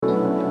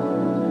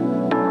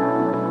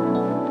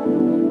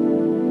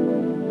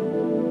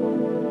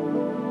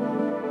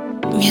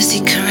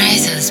Music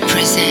Horizons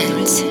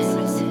presents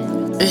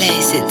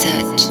Lazy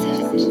Touch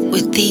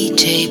with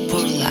DJ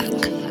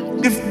Borlak.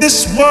 If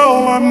this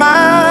world were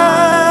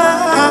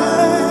mine,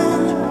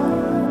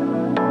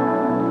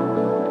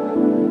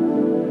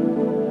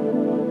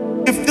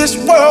 if this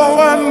world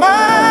were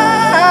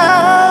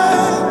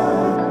mine,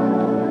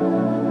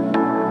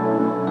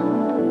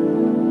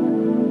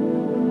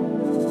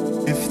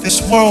 if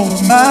this world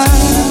were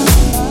mine,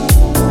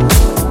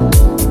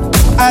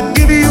 I'd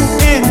give you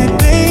anything.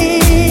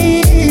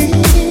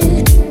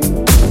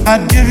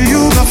 I'd give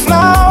you the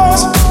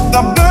flowers,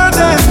 the birds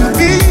and the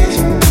bees.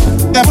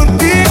 That would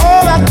be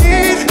all I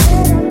need.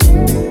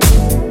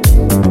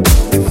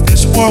 If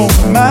this world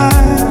were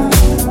mine,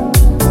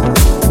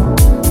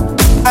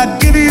 I'd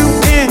give you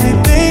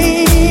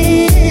anything.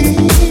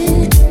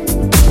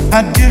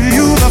 I'd give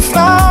you the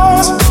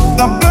flowers,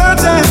 the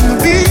birds and the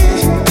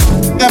bees.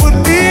 That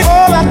would be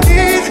all I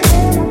need.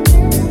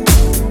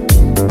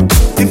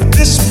 If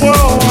this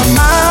world were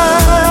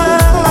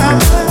mine,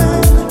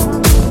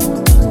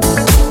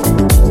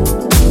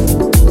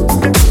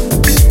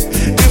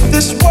 if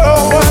this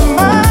world were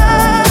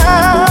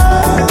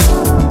mine,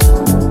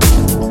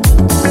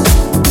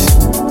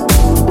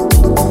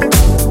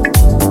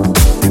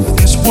 if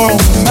this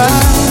world were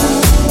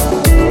mine,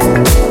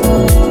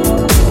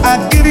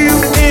 I'd give you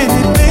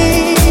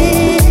anything.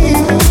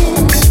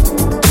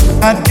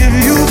 I'd give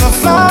you the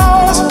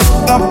flowers,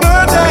 the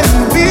birds and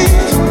the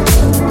bees.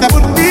 That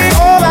would be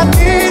all I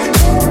need.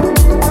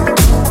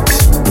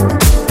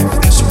 If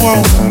this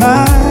world were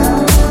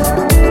mine,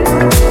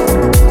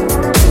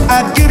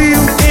 I'd give you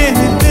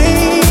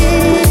anything.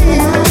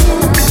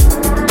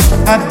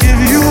 I'd give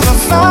you the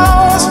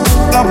flowers,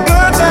 the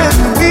birds and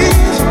the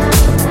bees.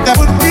 That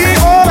would be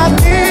all I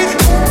need.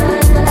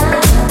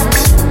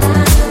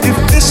 If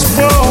this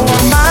world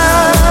were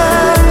mine,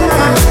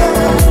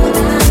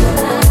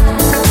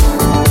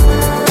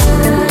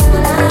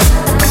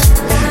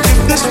 if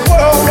this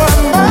world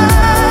were mine,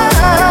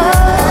 if this world were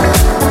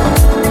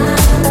mine,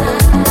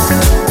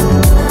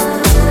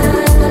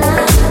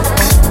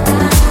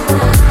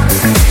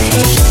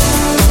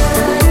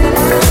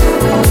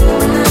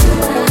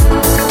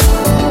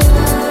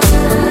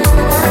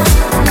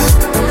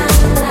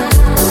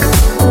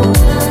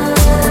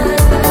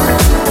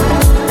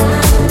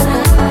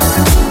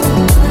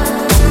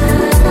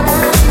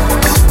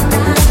 if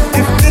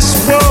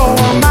this world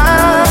were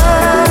mine,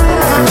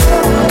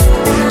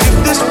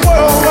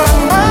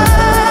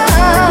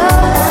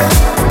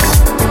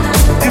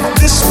 if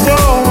this world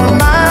were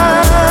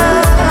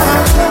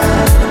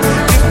mine,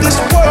 if this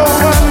world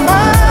were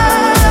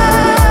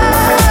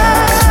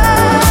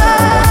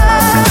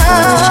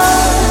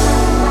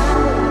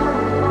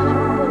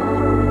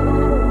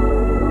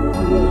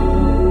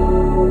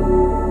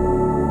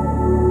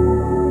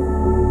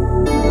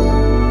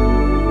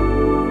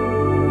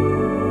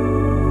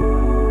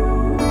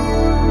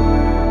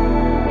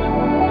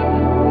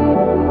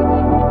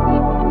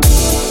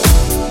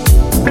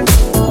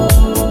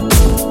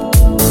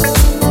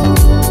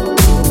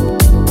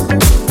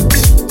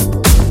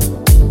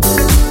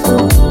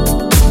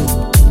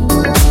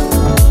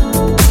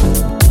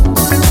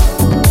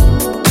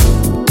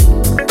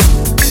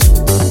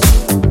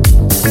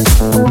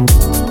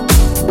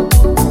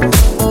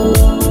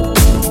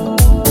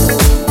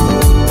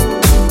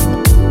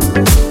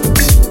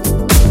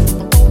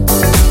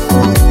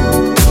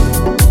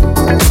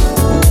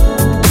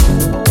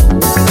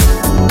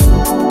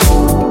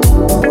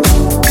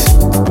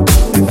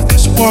if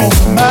this world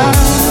were mine,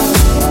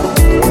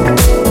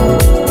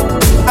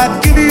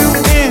 I'd give you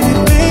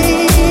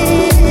anything.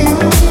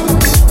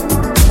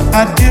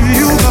 I'd give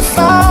you the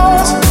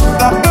flowers,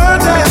 the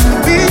birds and the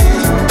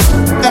bees.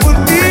 That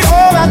would be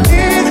all I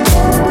need.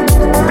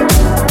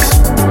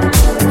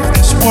 If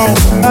this world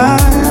were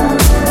mine,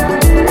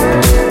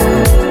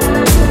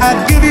 I'd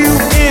give you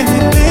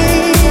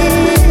anything.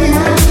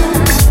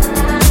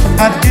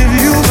 I'd give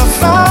you the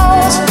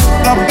flowers,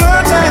 the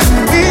birds and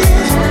the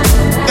bees.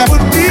 That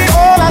would be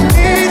all I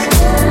need.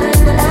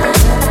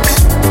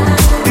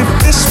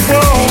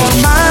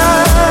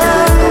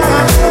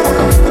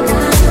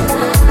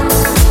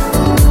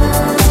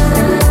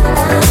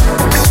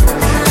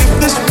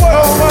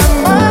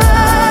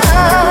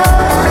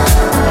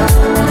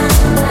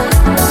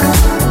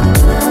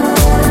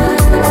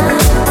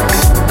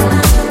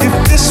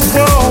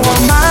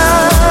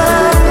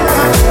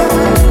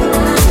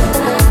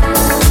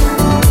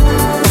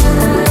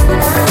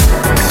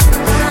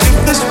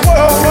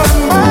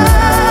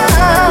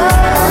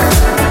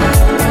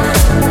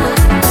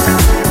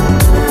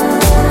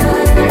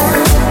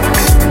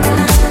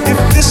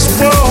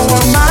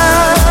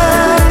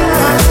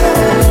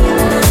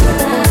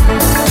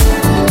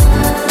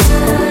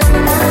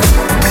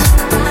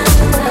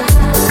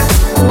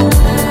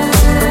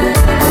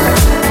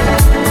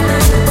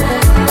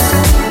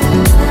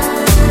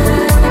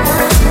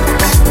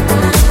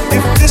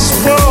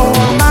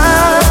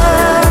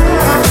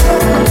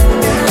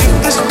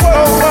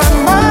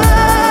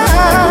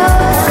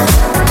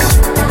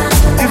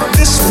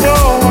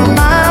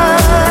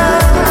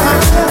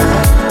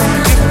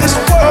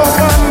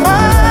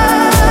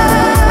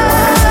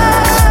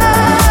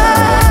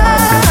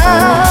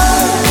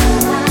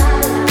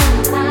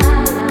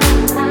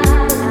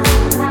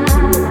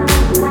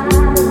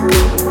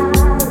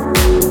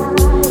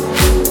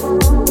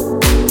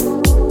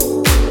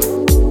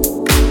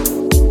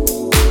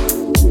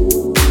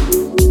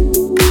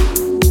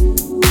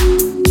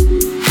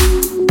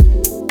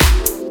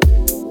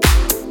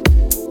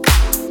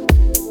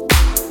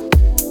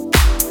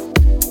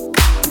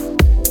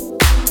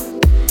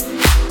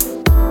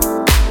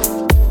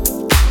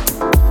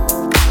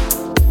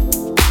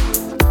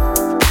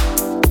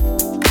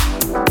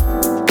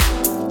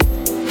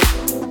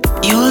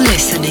 You're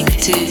listening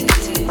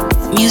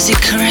to Music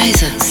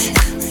Horizons,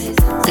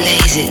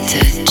 Lazy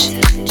Touch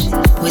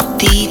with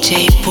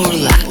DJ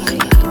Porlak.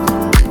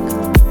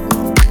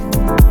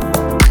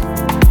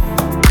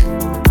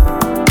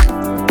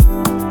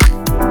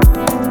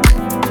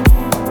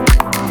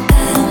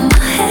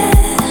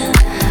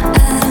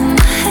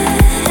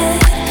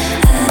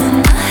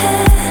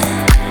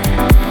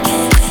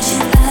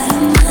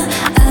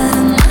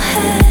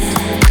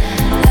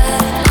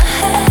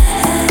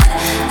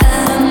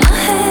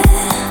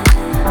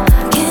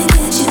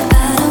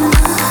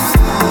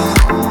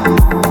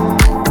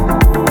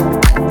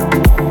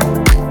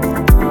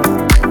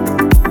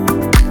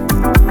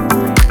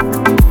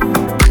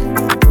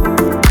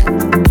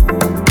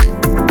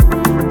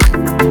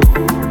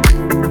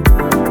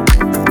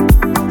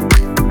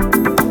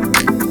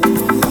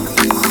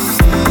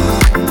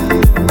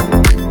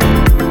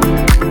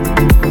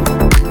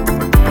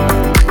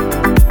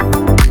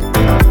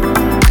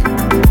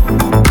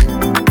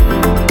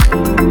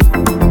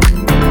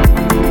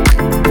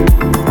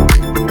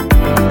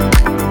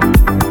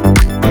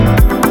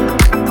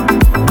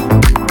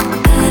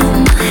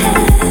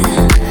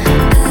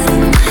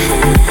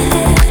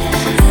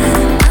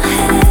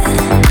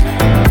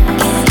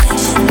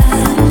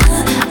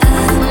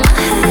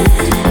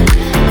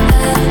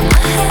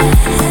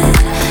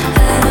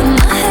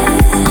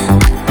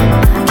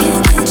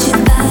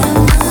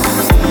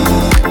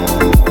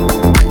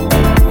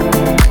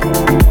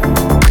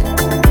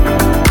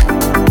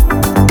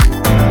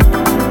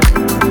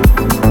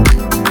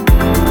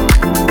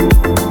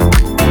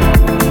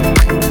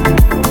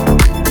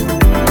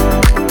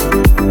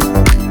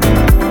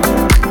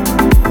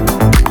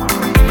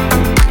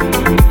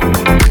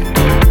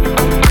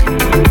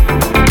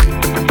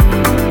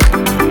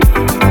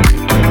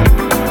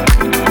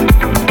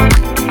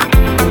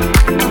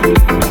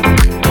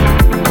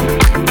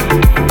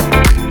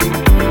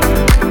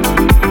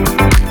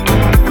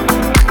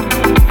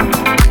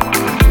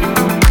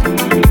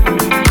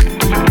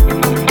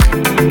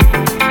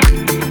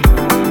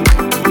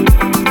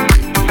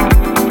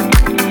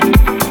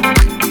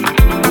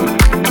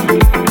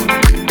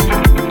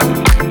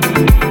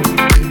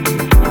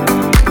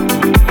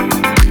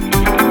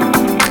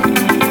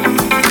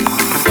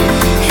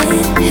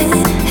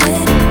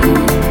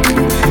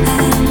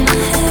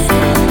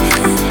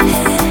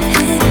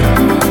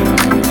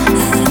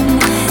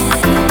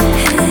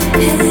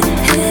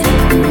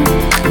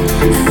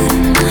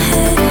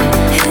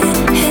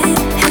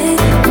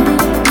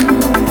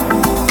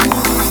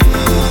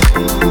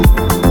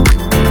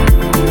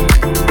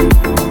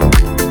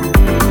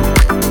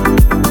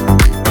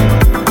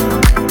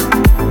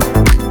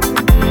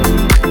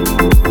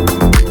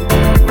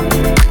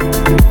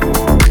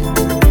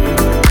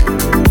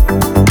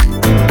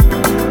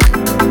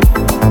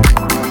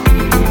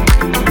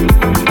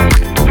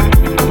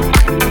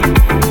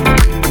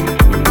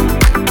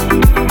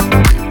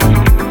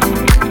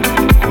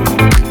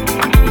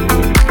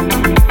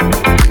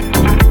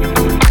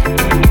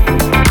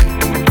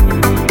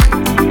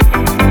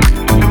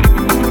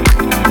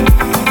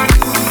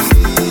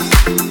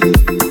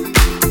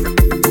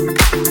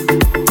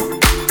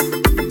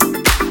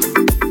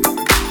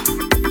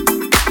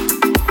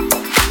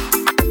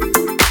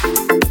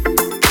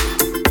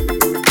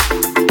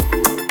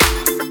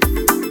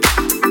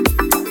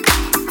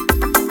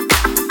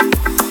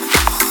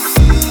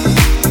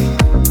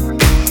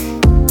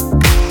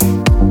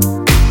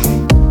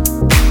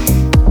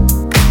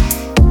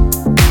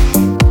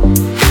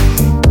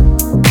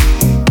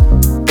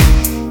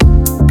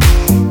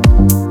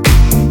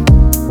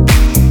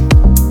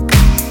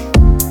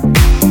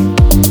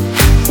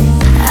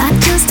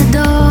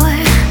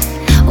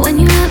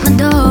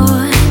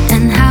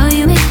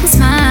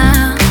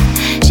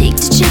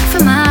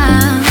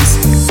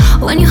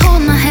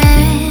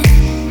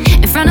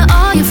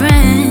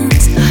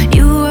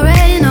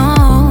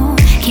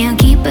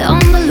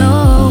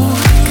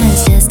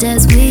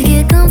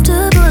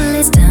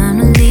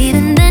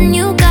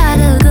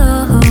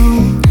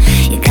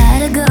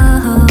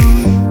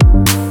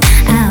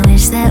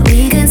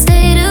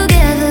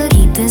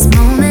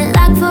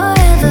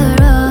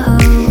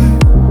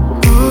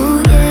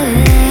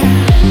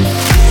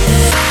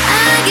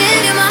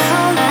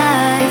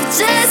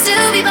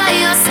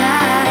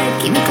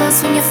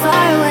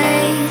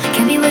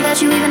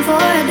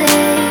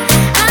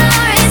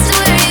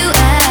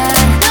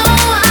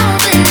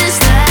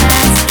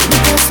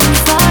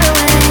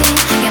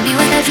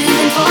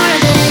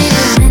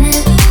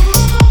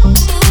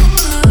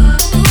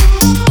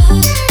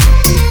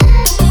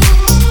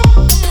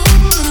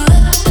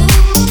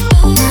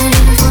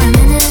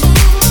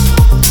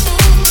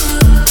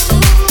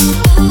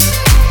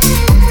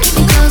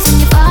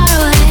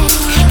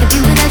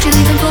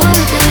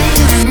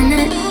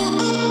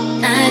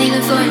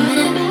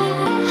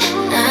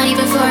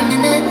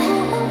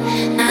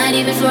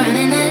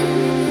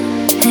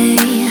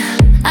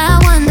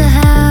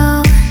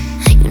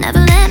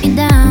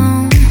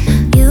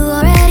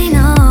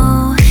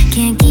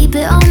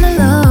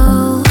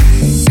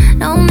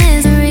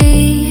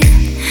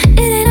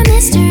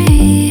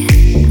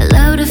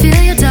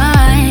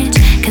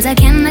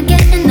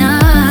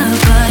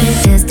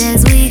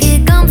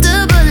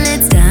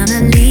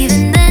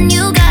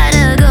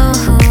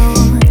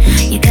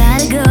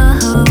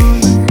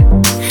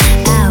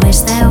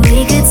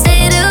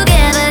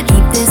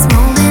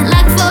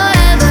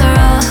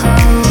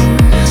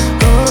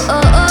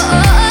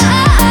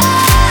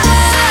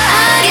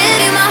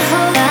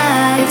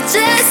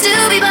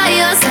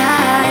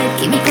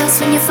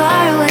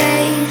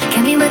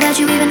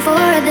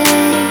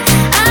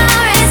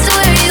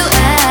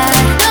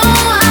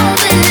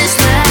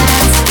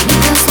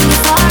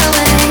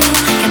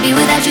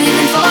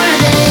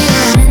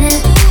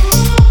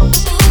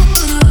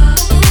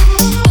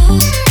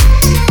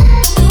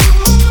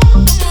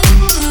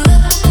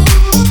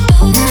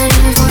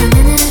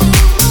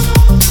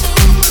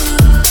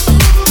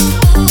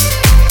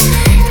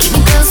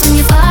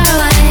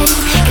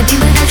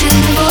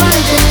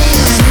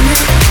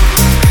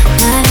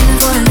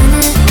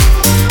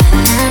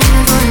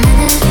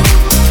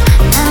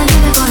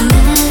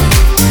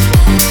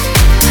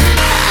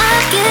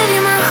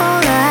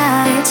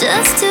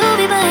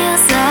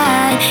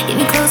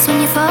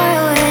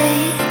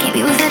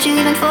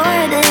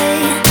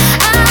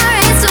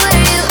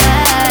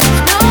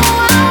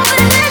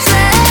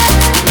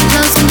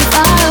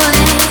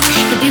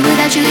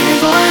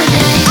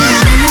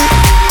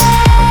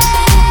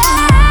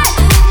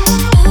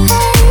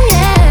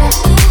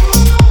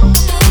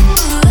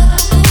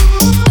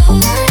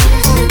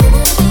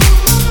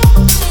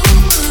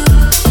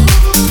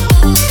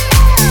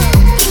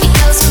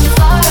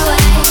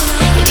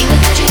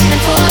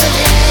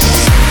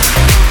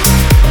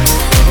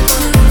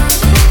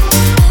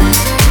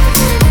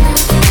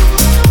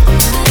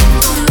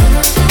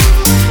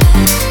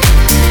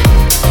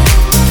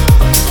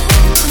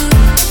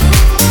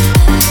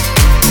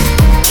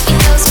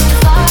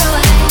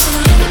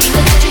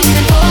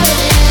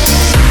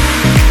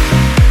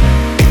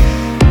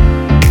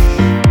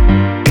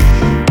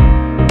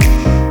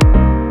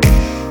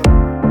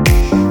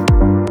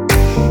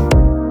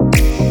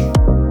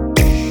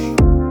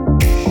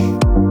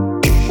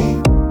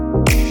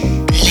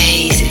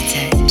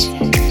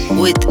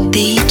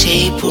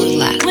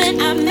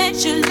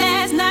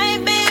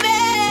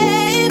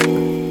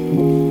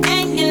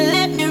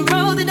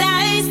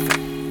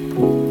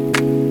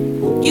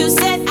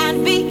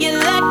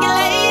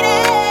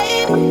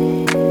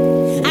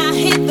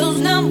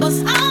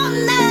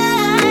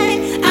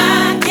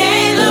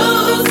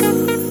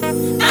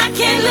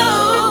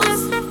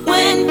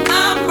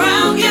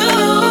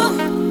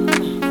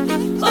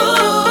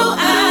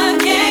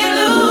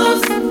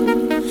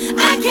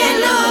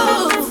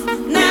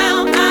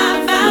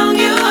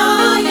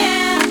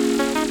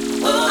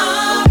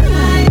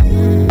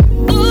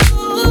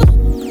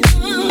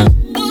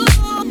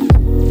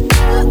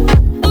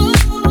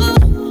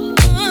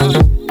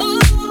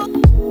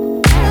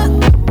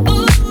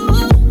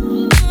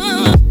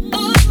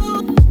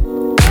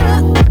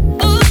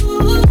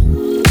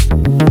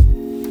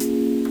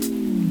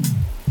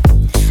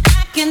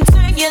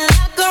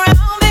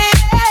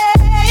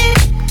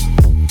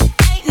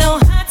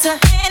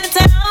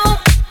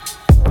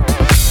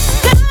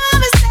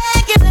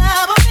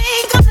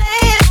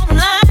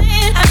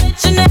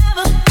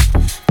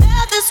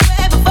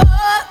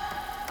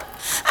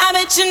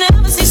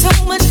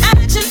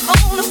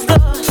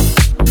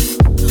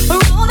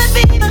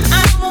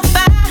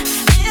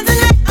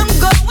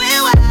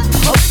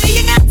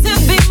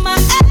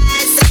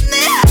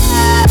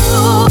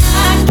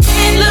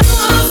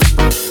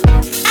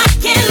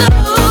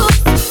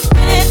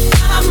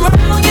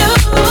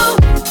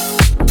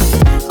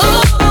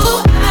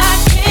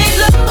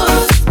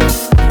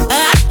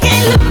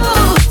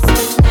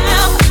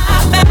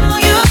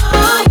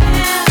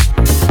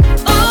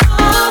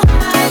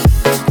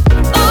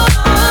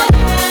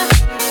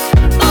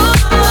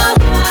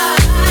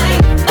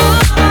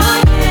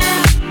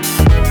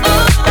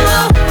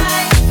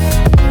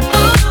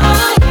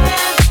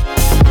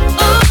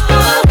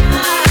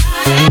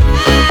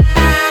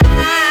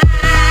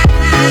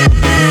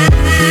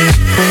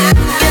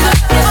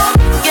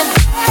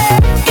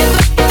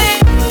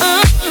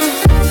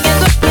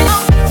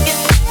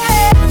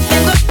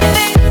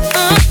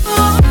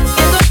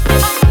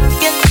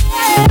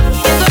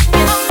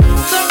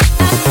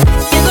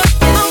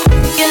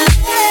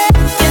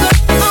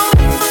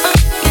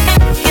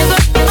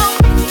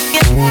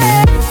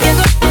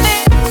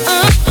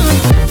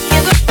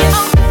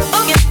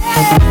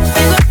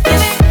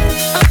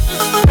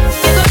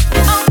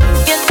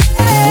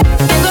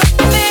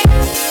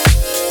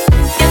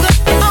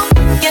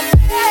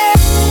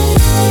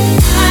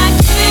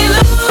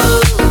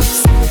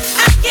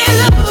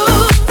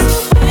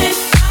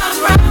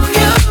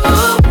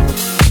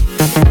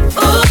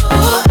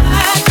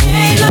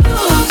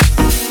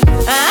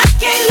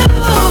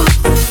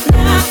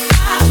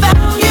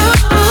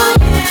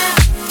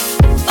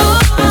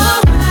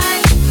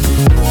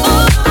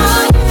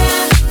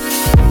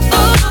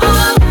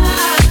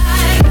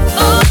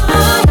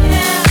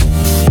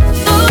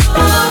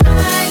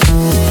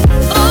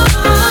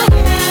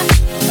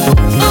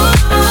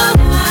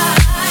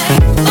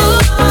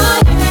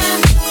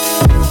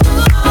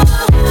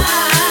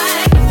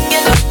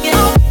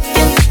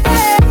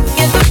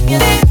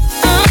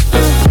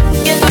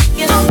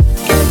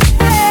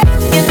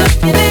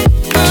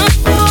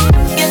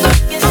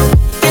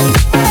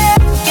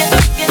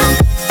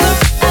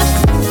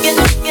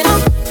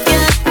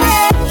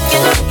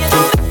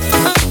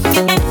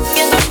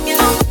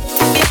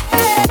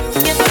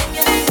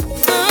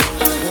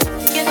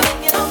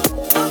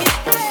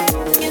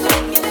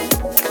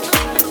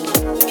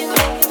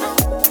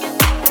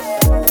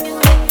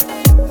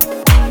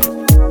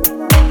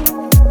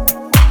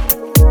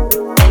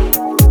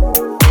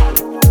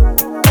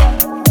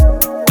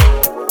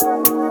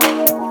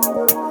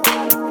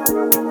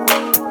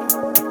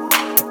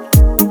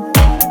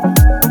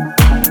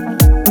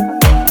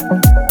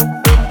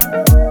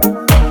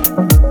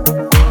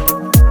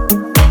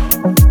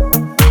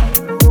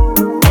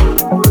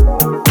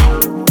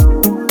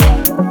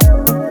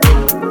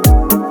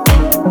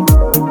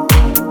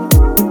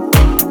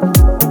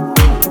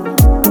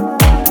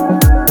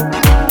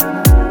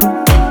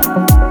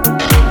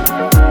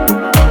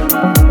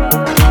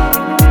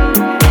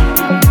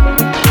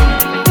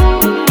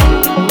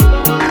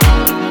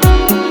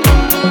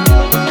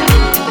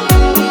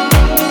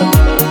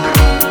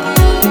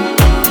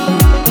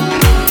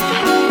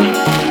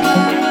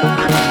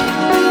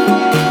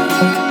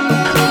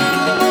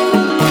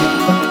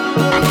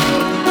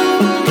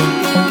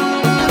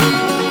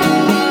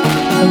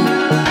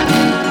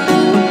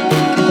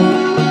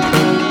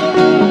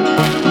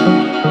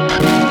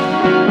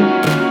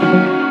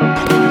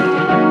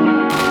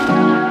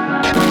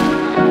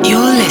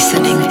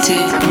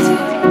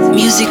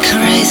 Music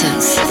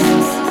Horizons,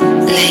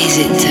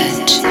 Lazy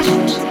Touch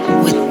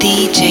with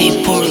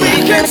DJ Porla.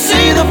 We can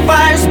see the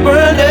fires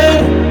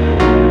burning,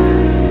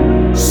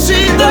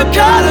 see the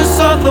colors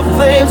of the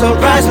flames are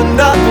rising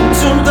up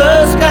into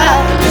the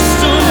sky.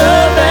 It's to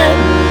love and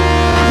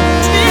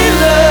be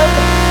loved.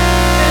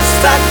 It's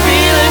like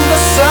feeling the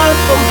sun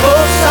from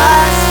both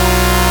sides.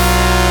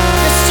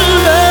 It's to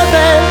love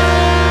and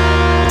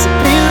to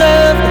be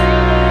loved.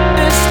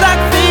 It's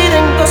like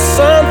feeling the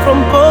sun from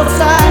both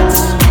sides.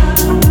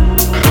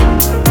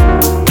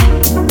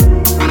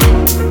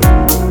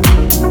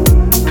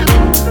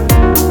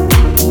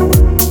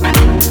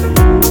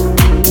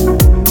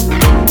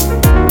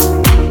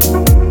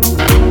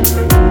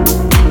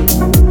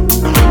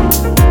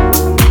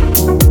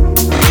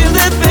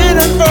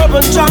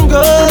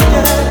 Jungle,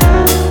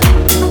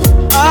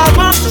 yeah. I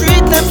want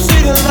street lips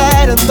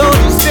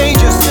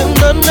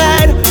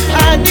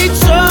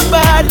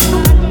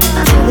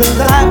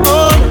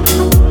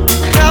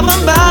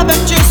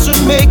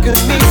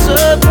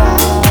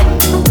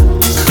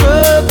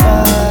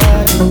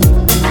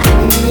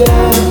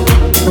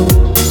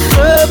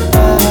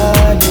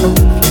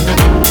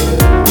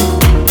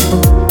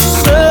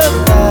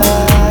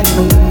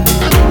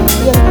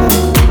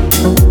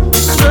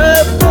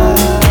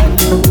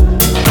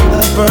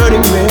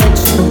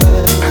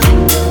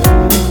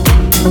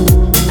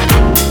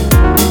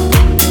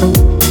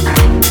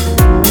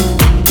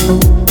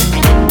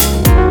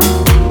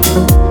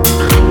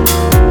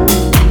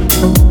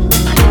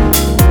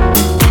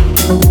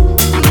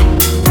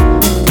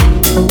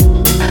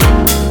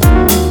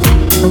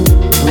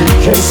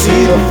can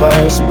see the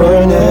fires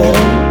burning.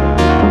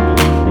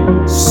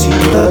 See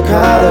the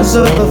colors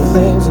of the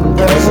flames and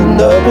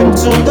rising up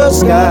into the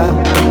sky.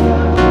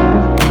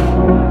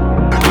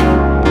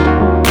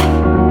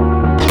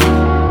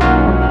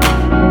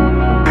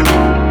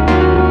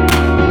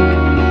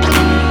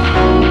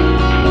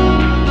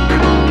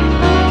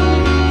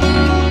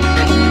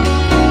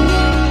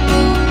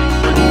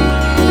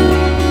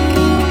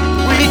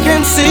 We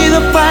can see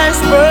the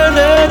fires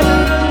burning.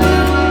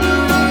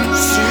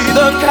 See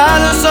the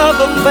colors of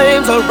the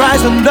flames are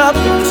rising up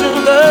into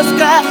the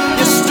sky.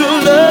 You're still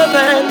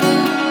loving,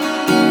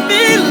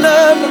 feel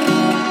love.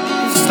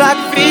 It's like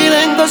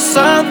feeling the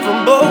sun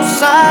from both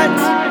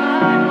sides.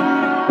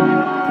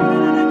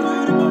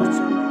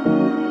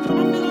 Come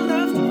on, feel the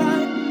love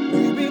divine.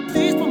 Baby,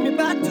 please put me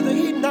back to the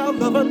heat now.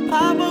 Love and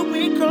power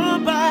we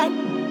combine.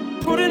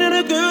 Put it in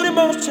a good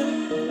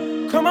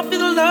emotion. Come on, feel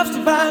the love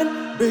divine.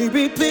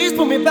 Baby, please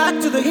put me back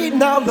to the heat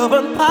now. Love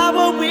and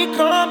power we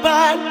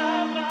combine.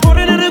 Put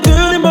it in a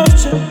good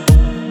emotion.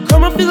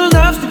 Come and feel the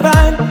love's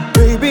divine.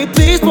 Baby,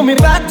 please put me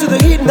back to the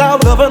heat now.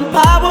 Love and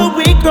power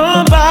we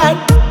combine.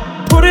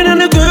 Put it in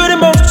a good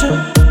emotion.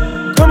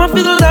 Come and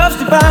feel the love's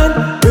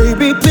divine.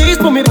 Baby, please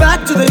put me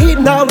back to the heat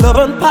now. Love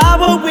and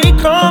power we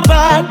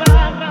combine.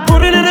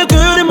 Put it in a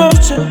good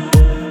emotion.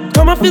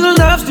 Come and feel the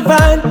love's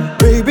divine.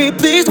 Baby,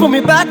 please put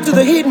me back to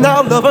the heat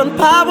now. Love and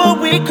power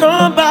we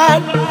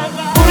combine.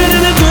 Put it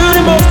in a good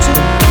emotion.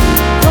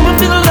 Come and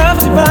feel the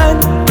love's divine.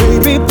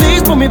 Baby,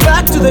 please put me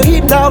back to the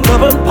heat now.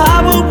 Love and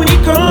power we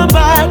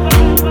combine.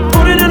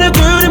 Put it in a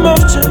good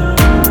emotion.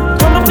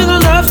 Come and feel the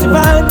love's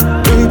divine.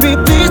 Baby,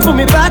 please put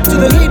me back to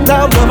the heat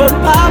now. Love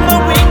and power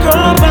we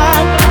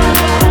combine.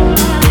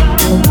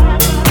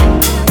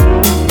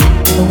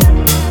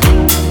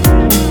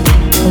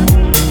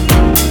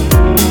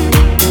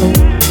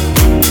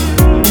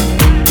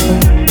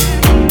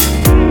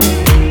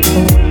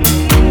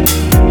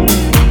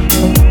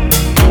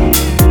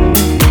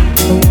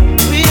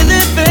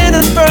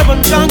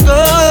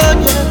 Jungle,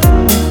 yeah.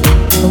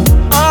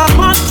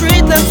 Our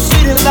street, them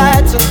city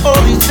lights, and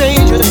all these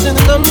dangers in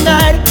the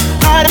night.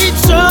 I need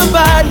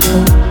somebody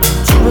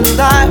to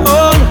rely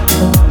on.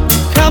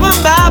 Cover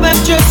my back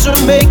just for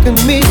making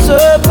me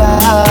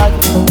survive.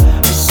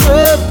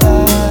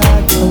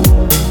 Survive,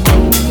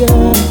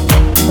 yeah.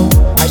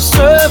 I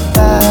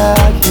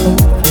survive,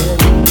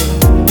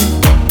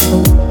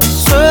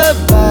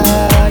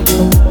 survive,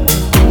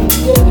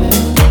 yeah.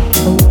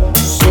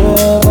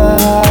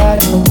 Survive.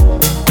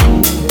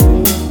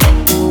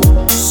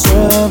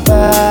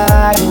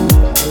 Survive,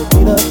 it'll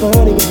be the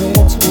burning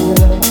event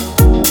tonight.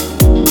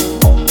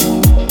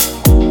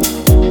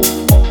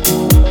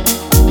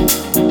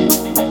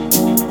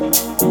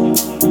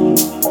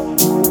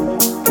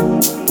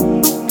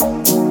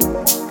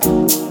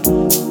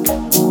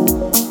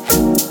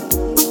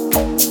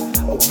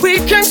 We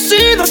can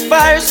see the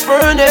fires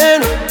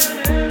burning.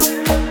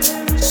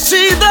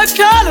 See the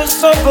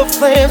colors of the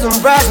flames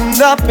and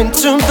rising up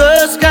into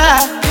the sky.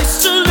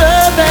 It's to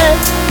love and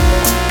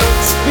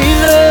be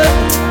love.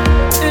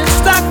 It's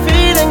like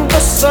feeling the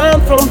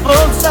sun from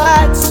both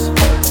sides.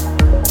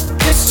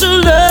 It's to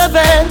love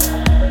and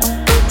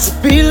to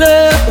be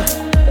loved.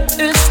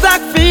 It's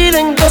like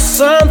feeling the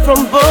sun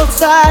from both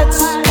sides.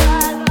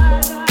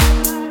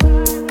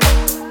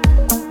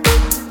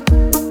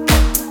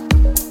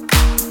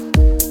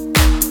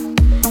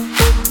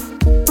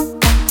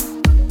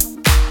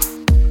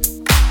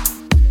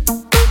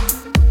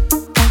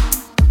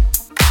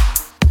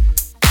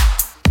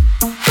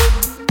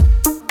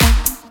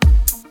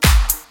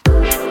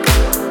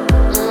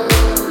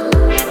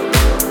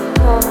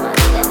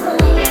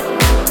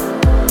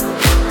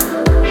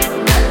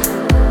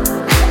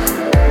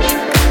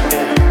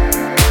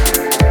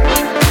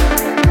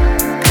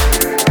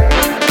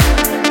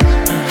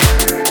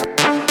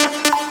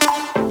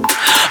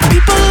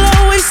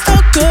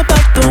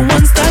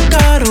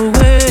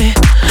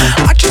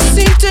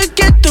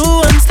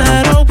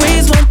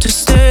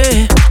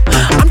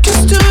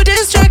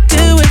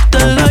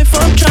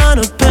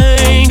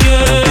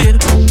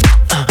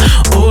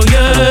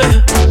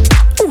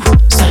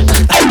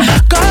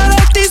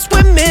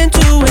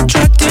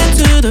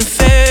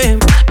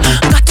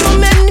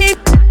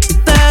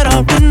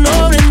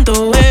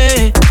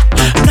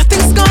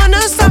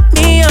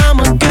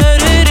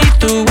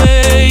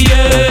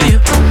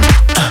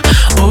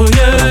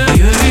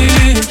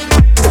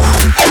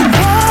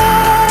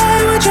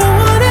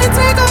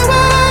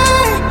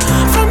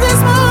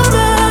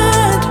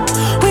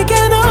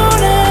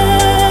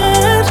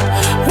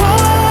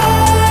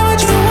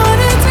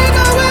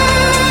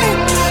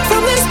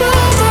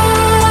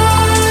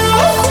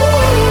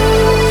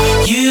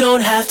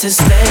 To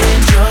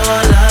spend your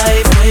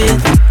life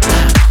with,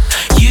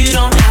 you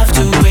don't have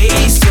to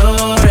waste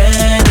your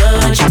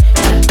energy.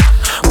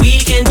 We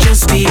can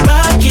just be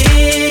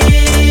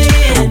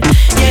rockin',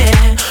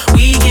 yeah.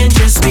 We can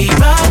just be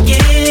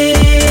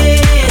rockin',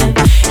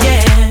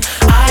 yeah.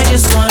 I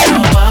just want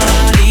your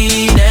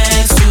body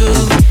next to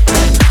me,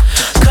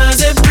 'cause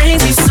it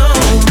brings me so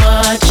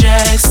much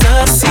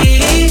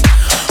ecstasy.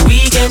 We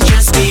can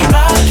just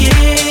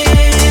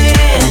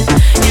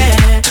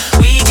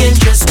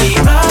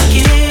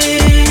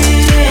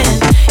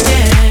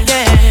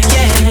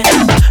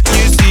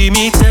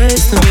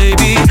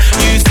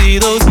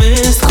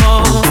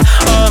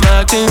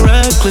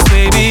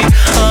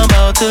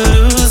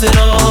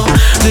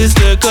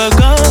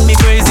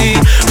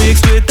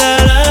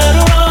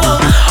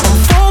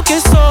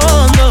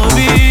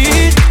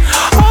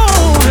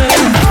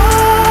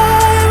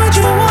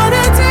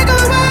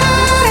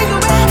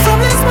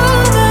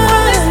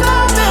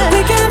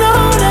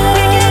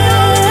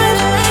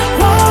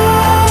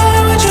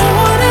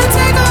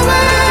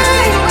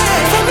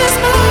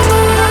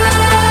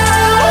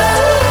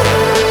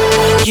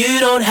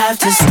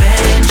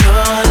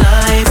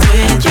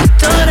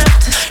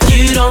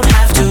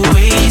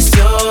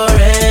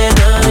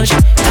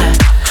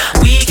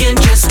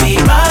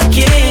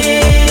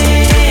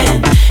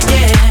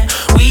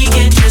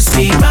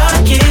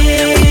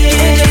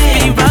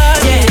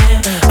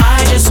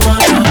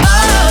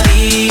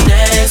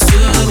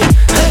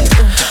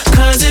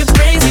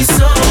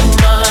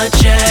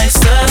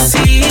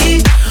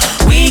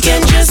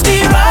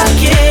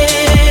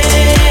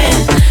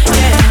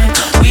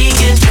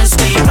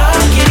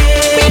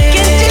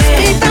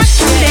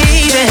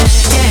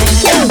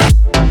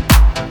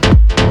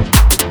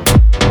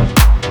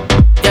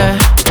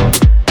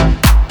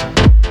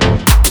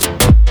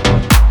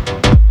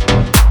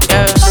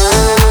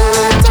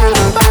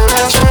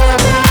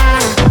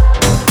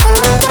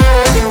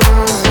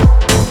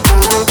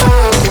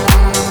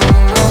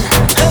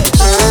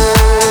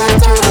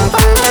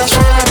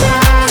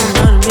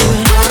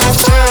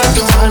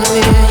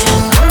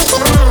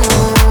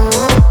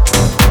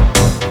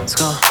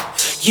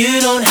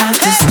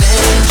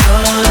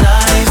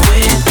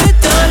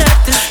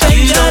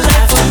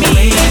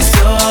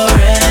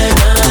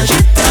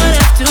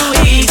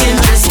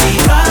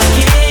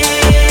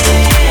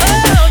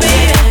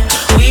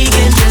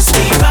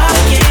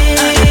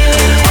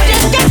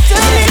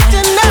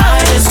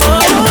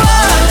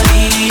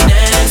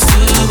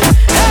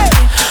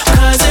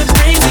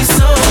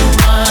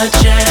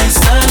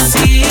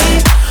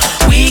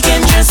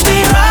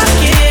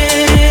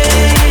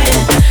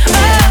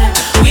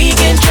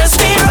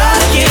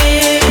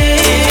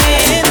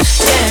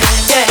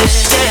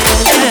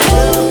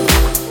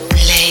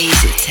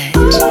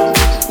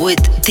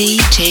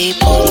DJ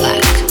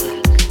Polak.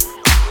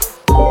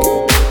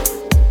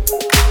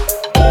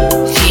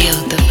 Feel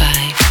the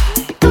vibe.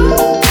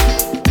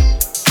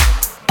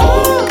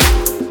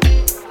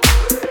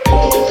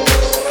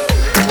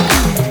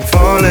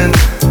 Falling,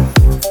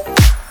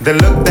 the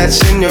look that's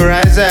in your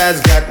eyes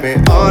has got me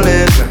all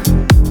in.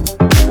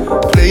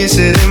 Place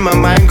it in my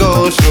mind,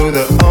 goes through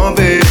the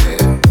orbit.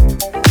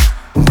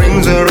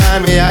 Rings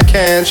around me, I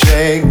can't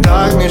shake.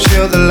 Darkness,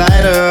 shield the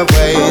light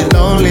away.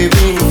 Lonely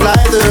being fly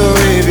the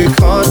wave you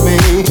caught me.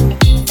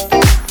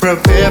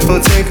 Prepare for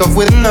takeoff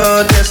with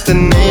no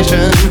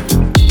destination.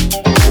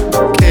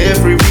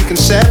 Carefree, we can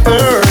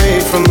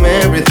separate from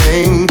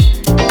everything.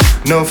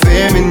 No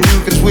fear in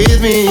you, cause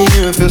with me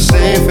you feel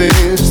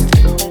safest.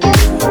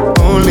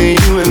 Only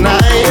you and I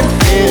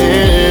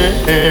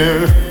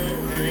here.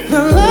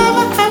 The love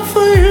I have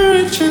for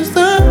you reaches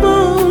the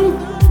moon.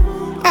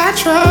 I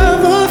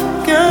travel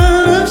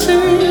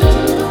galaxies,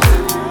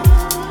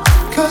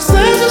 cause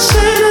there's a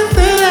certain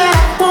thing that I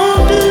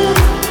won't do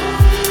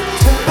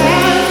to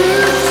have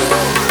you.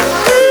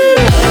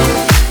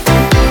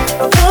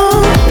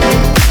 Oh,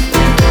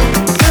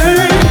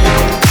 hey.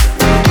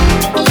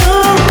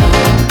 Oh,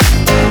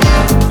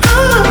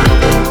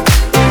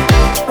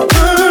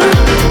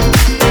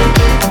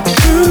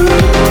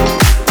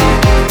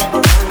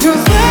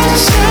 cause there's a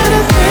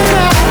certain thing that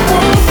I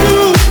won't do.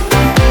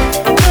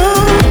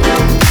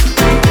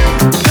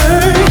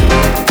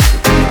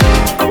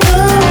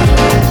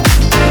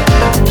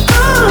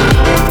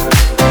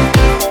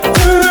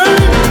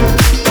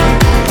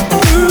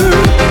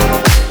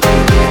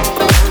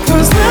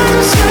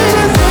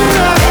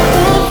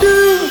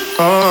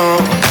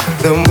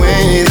 The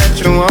way that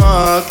you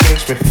walk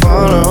makes me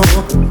follow.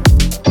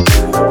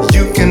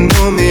 You can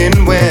move me in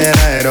when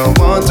I don't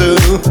want to.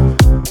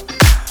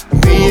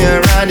 Be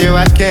around you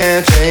I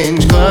can't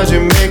change, cause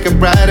you make a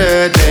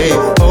brighter day.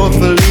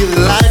 Hopefully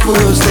the light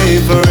will stay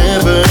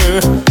forever.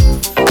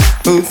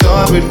 Who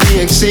thought we'd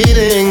be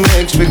exceeding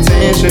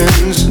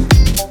expectations?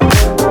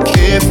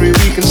 Carefree,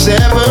 we can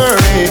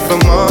separate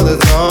from all the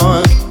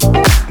talk.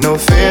 No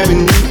fear in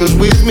you, cause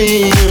with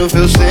me you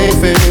feel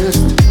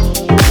safest.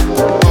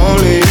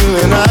 Only you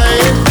and I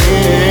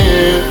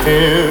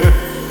here.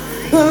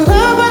 The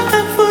love I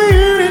have for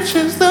you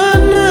reaches the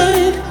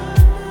night.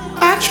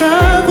 I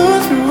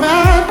travel through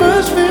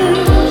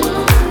atmospheres,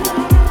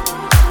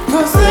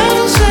 cause there's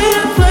a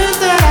certain place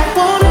that I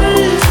wanna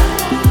reach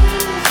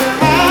to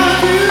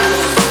have you.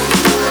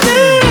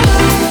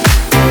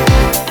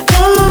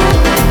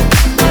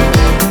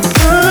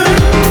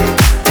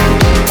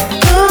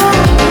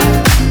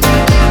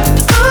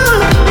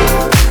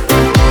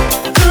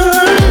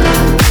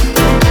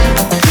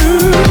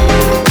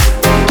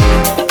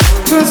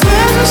 Cause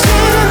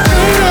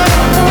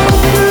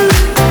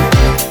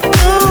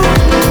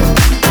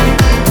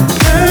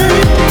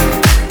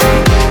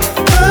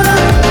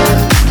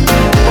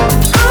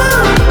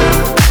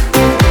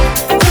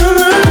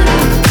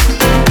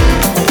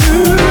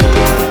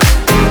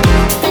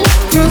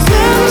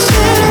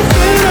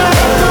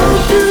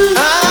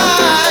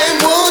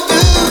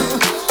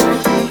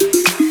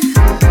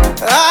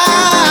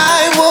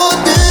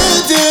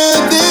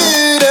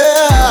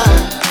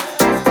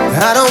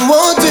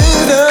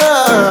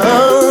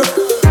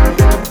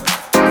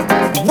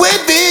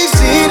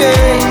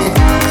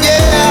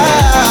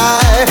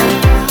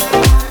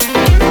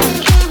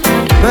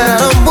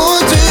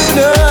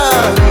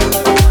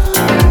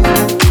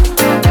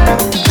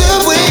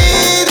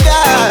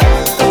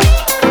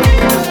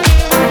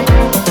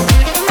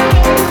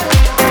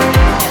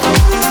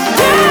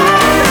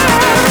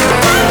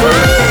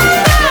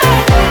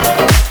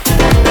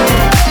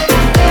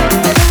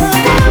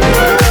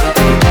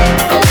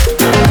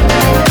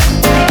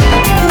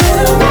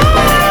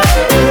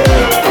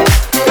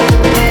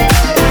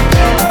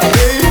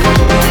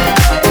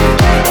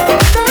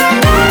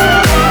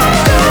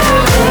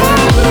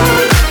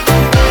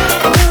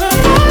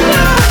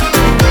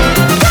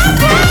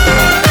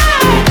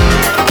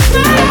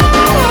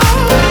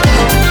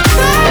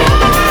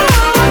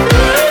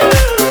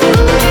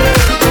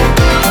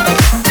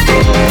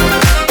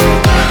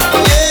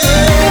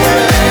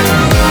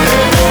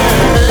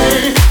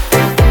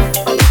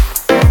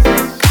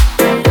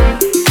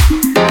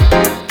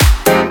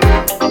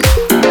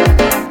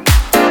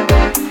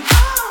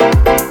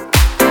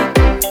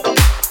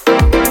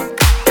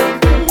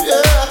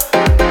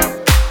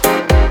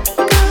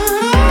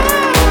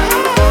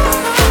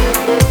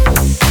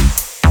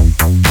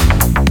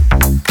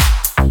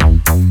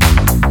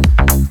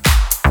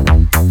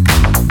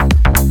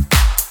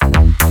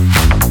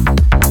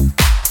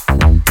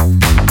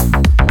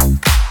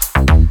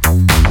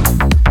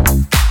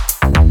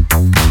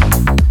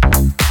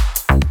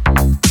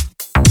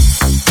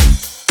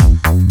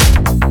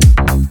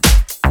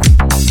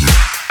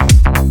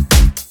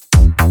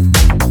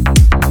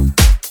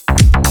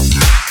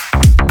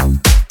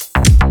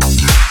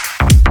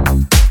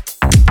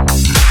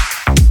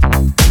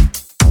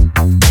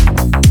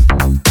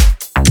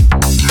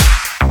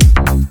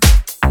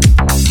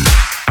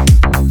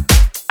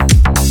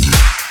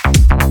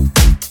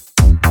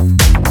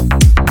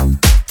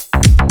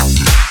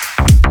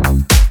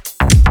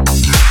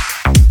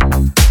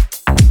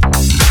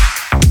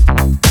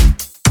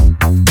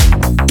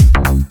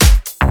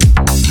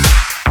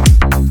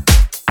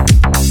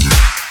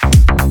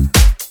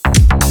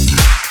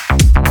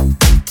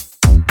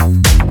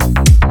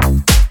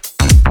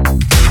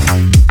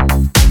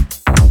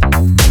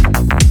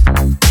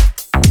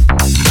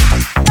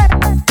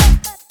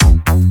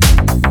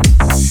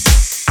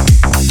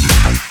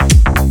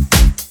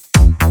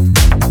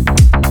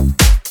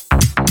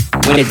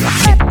when it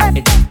drops,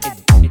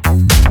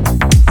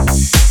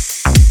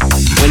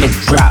 when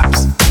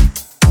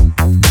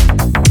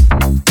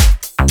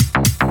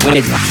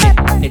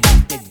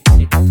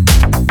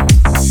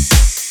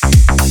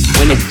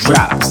it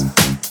drops,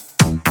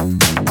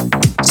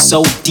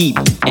 so deep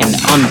and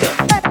under.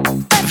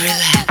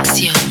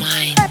 Relax your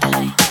mind.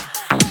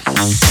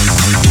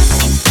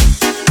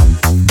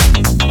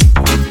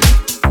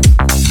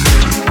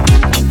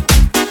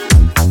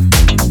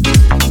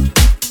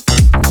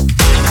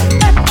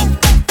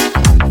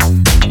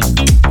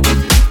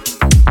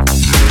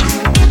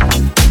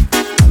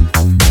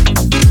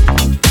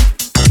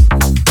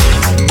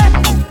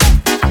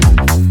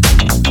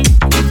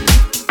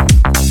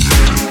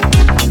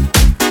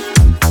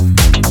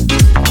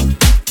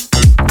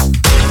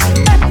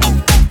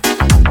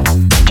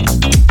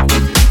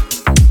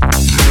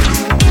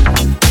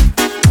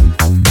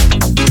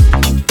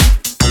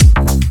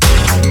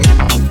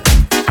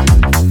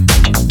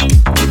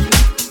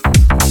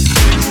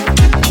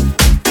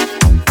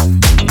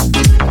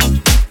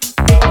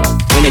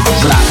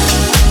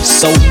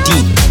 So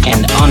deep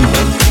and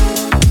under.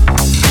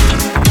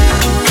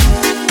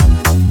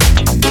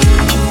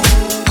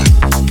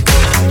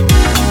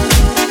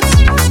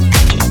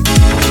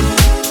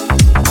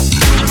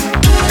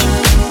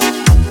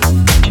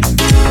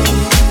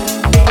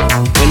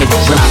 When it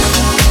drops,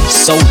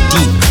 so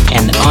deep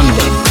and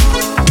under.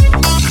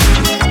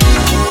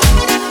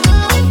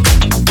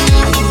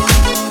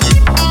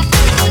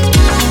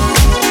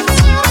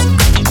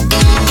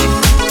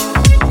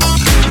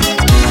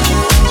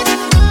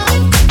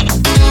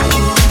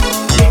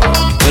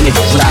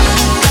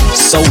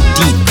 So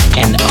deep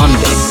and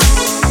under.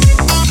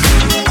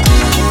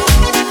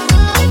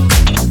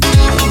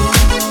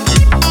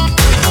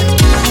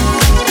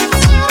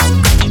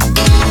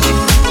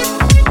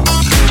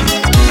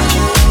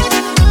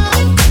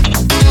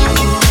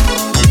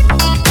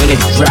 When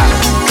it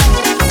drops,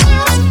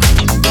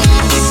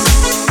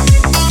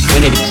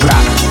 when it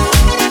drops,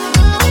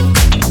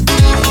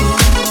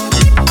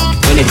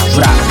 when it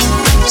drops,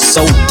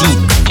 so deep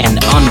and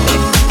under.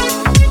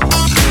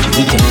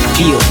 We can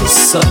feel the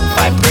sub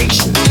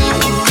vibration.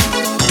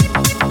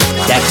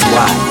 That's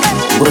why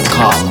we're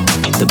called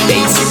the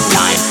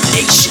Bassline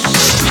Nation.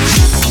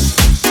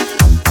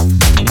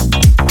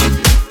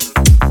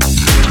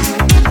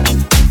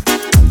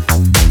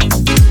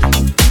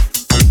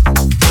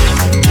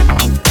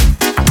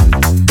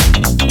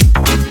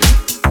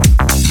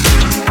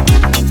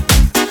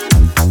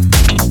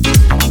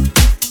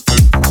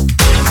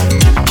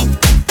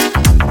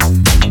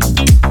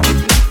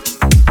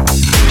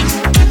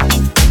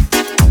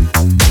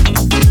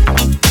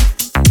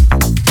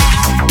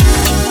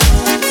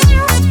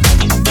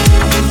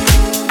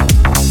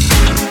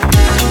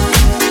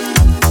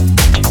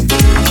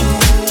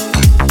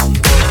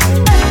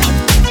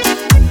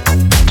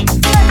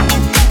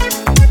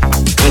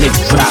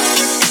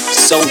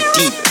 So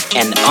deep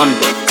and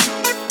under,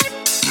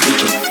 we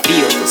can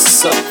feel the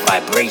sub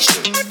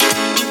vibration.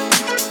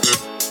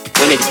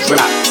 When it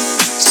drops,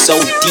 so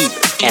deep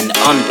and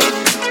under,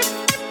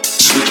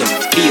 we can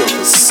feel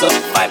the sub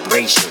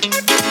vibration.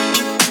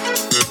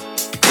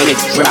 When it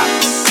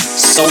drops,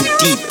 so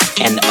deep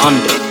and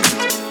under,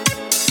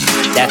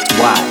 that's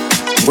why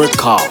we're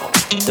called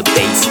the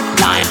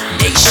Bassline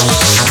Nation.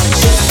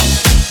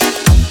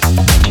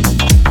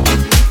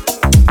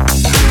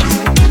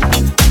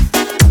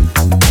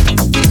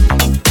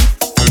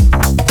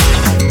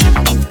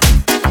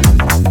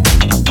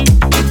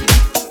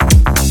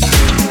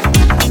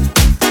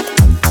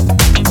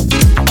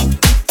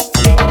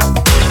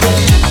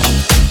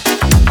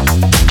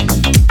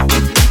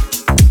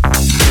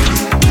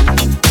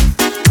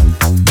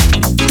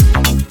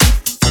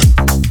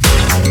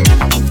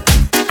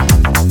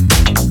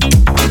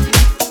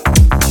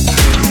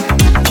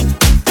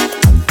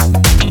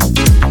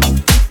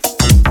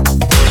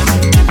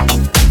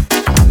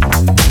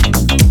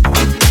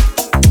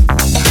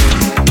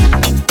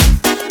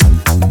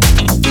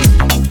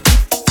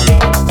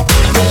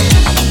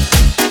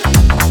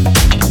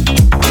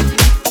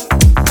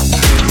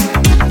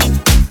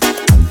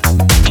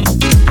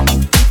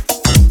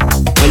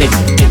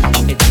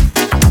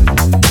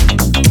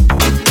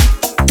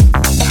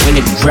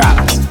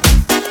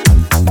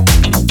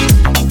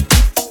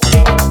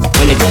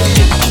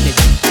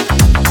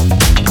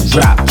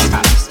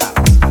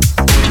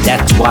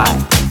 That's why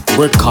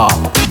we're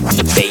called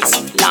the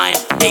Bassline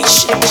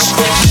Nation.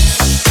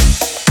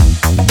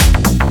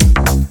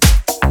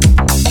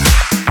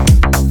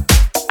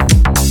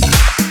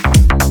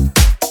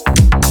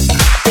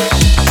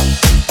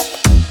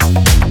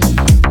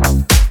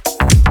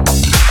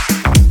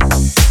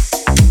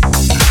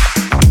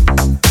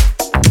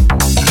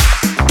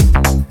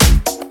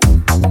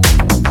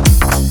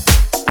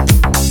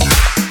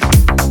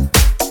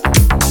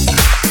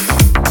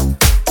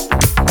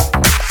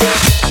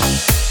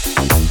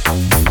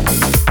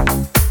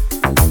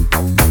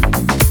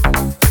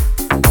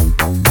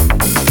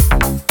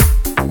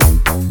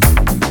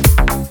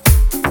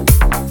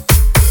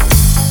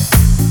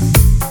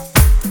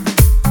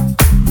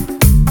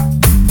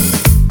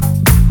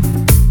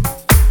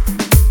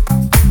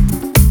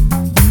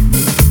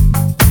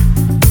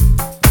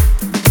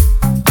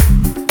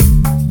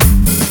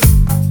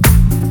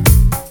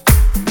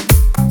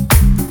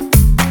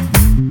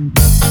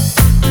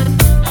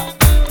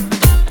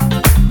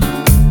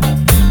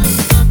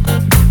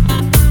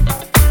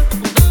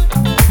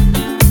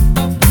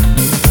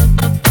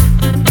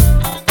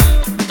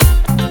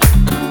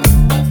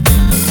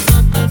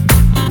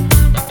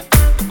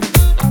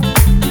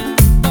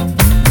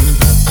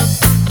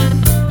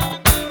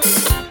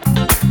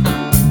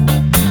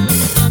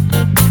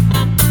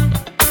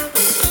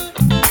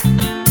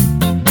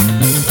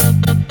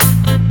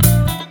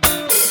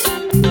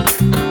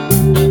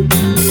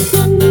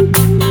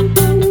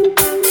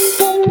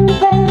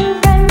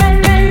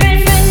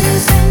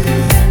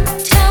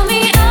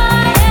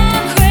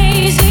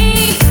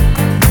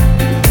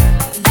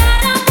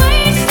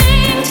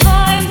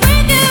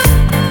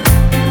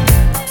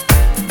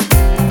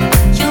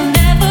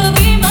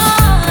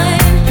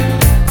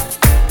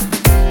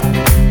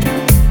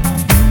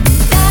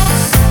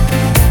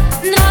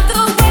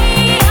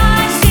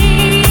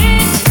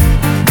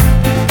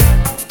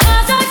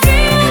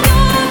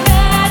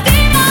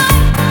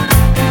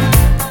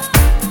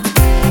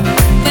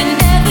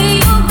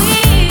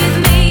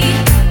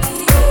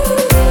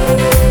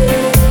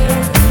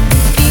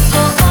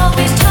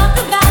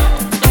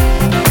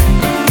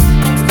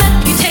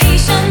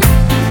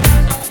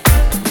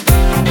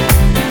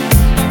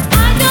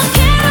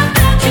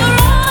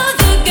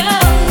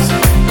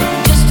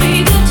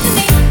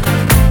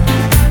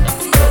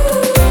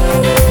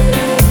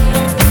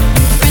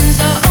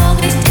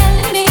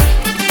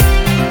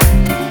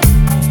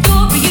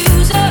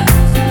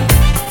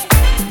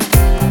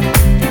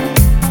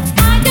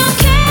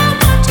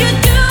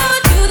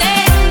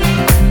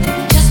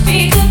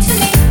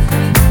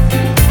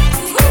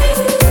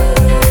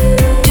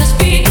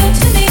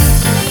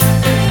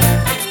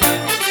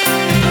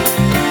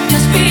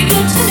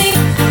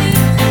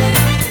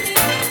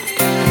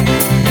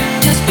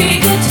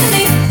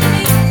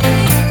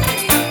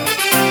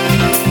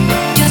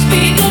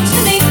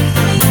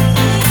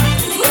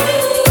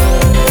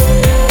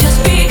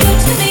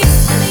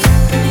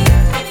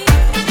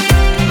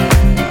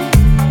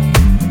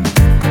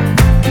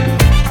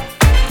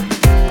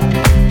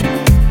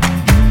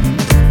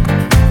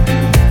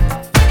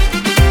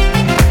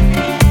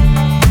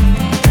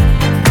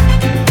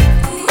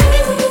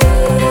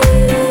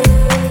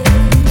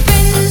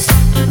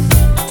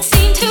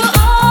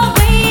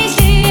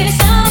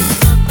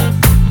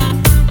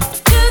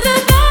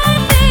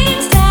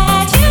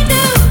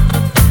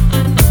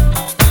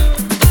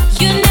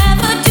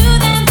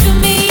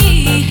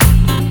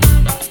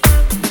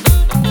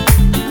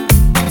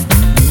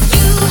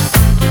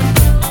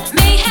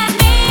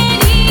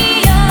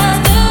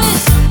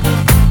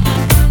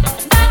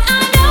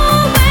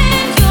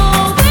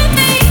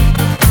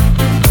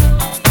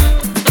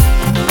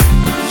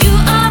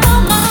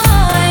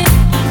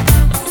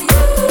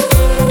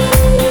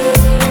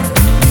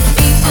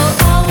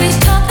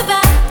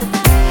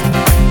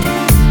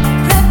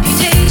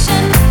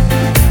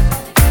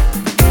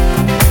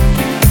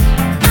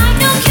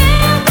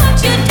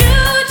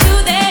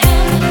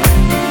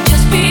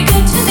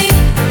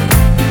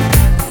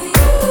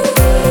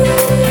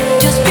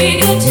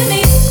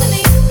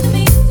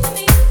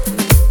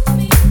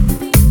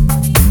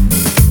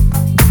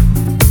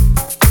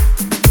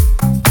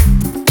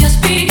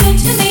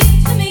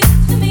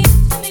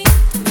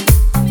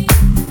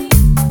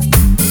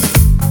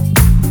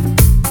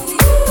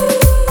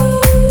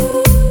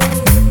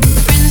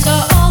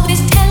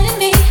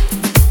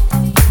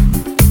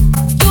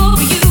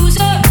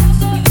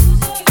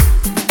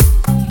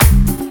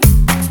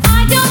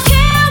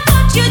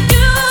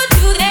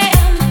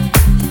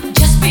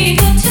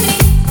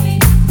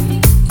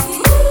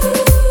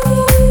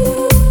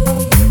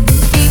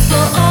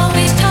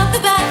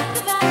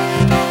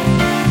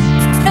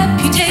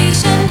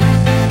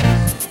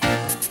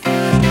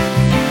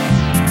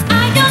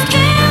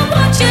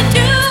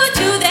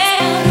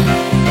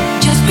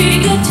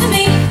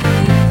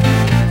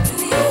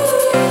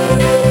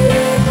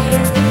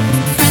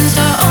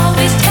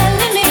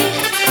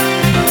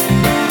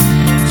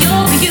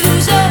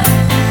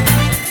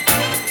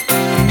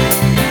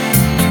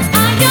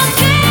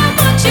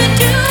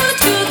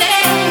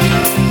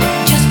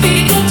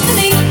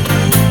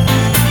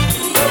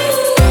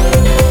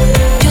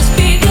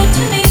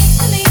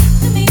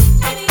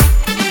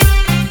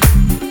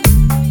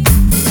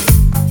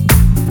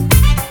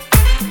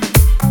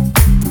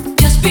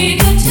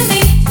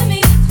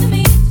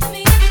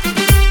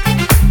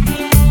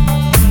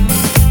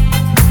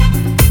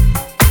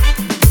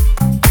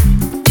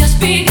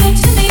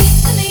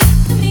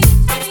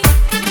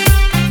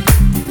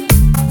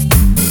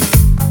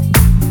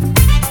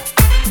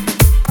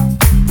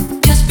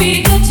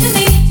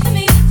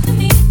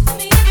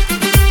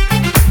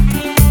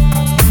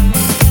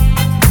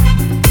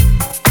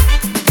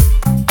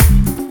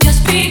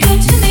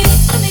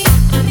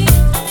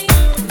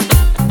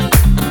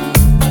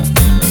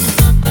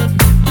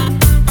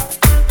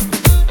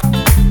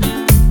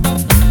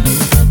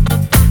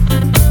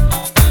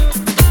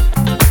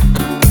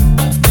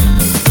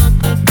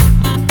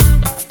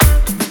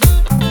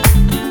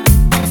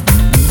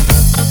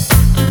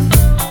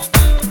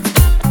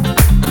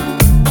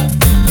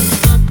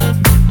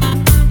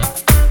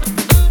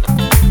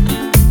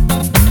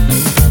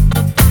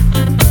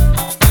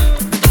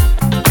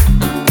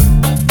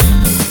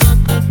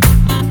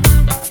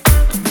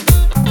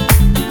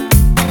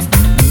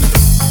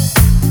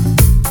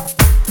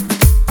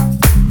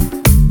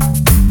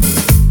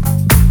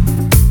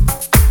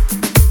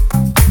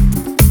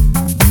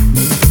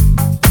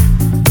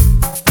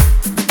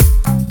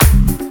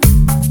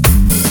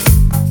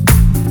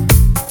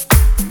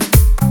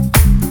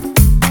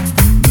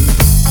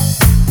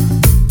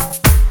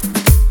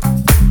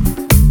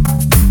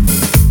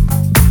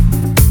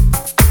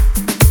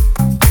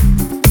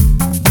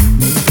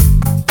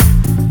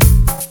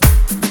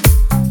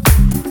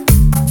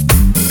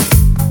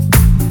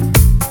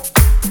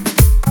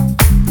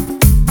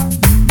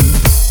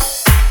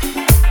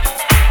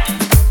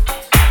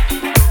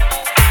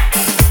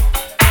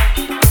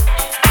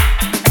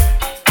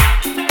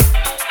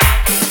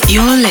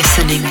 You're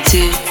listening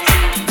to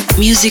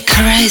Music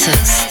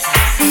Horizons,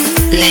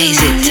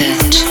 Lazy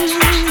Touch,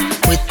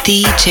 with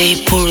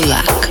DJ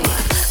Purlak.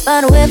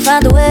 Find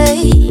a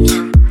way,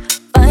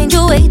 find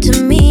your way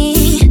to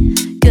me,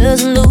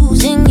 'cause I'm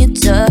losing your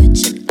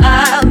touch and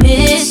I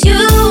miss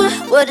you.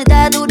 What did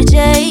I do to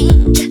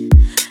change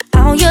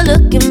how you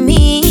look at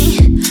me?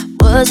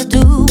 Was I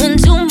doing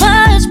too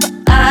much? But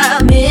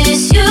I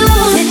miss you.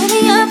 Hit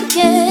me up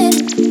again,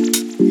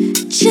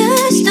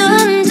 just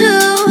undo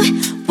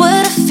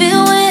what I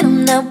feel when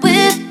I'm not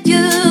with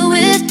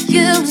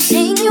you,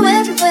 seeing you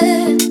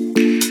everywhere.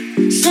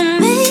 So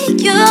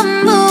make your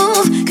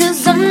move,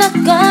 'cause I'm not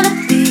gonna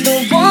be the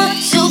one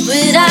to,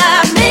 but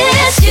I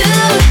miss you.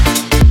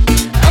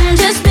 I'm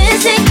just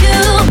missing you,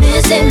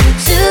 missing you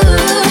too.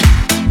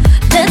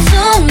 That's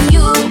on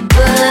you,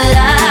 but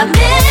I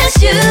miss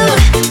you.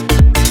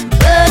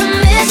 But I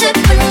miss it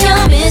when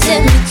you're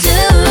missing me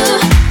too.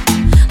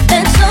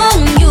 That's on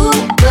you,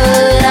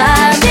 but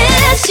I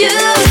miss you.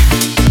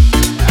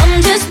 I'm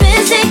just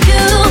missing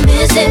you,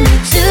 missing me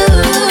too.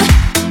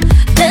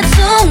 That's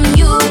on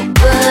you,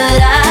 but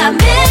I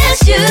miss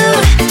you.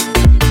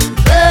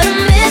 But I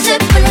miss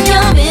it when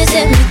you're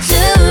missing me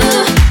too.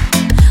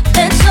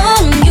 That's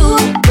on you,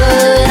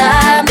 but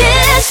I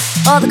miss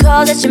all the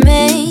calls that you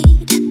made,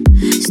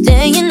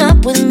 staying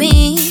up with me,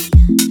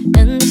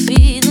 and the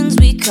feelings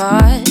we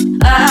caught.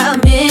 I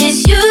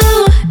miss you,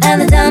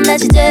 and the time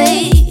that you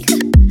take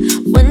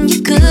when you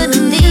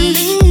couldn't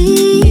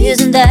leave.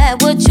 Isn't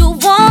that what you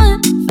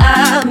want?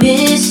 I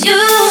miss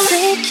you.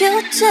 Take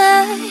your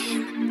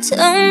time,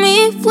 tell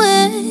me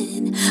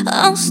when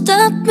I'll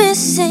stop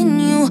missing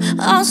you.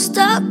 I'll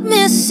stop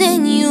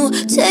missing you.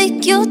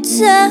 Take your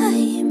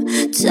time,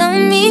 tell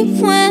me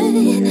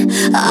when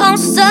I'll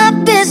stop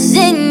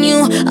missing you.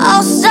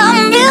 I'll stop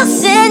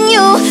missing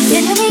you.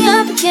 Hit me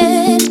up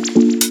again,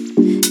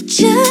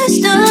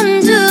 just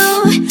undo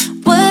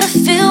what I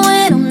feel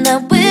when I'm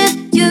not with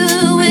you,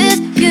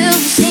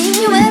 seeing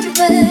you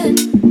everywhere.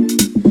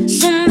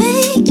 So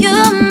make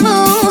your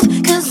move,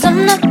 'cause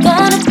I'm not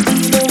gonna be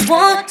the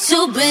one to,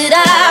 but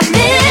I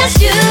miss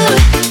you.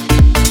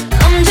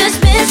 I'm just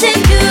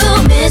missing you,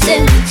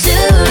 missing you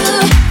too.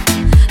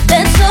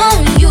 That's on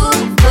you,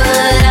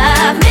 but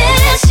I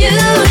miss you.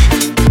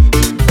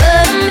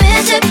 But I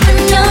miss it when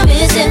you're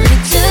missing me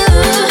too.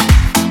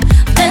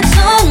 That's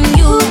on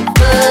you,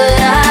 but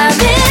I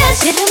miss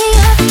you. Hit me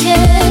up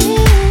again,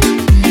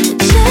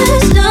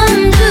 just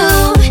undo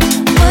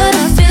what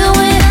I feel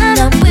when I'm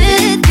not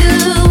with you,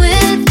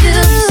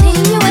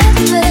 seeing you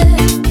everywhere.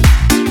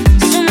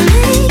 So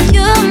make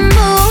your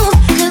move,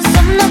 'cause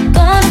I'm not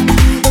gonna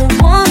be the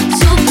one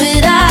to,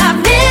 but I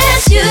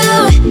miss you.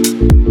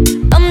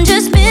 I'm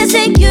just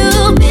missing you,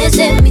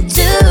 missing me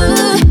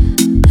too.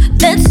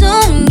 That's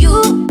on you,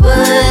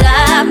 but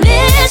I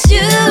miss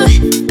you.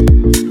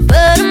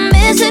 But I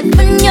miss it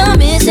when you're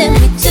missing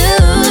me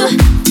too.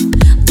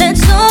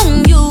 That's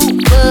on you,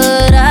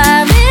 but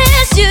I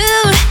miss you.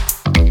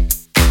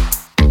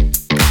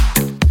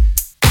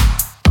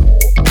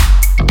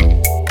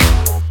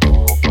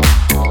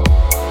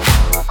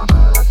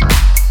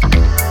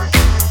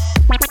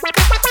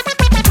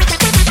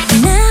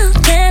 Now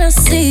that I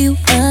see you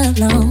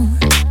alone,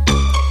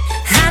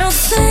 I don't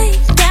think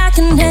I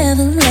can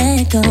ever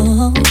let go.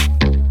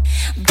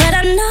 But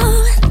I know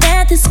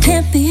that this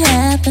can't be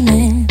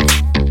happening,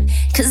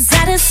 'cause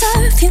I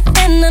deserve you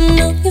and I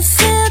know you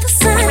feel the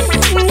same.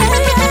 Yeah,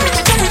 yeah,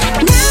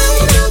 yeah. Now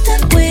you know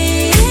that we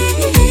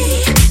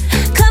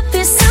could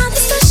be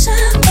something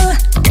special,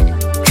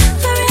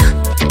 for real.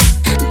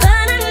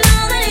 But I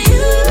know that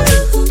you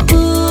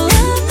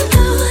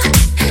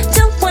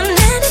don't want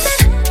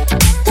anything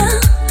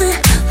done with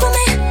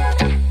me.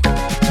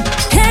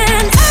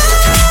 And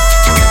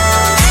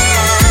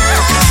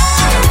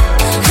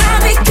I'll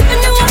be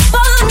keeping you up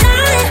all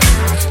night.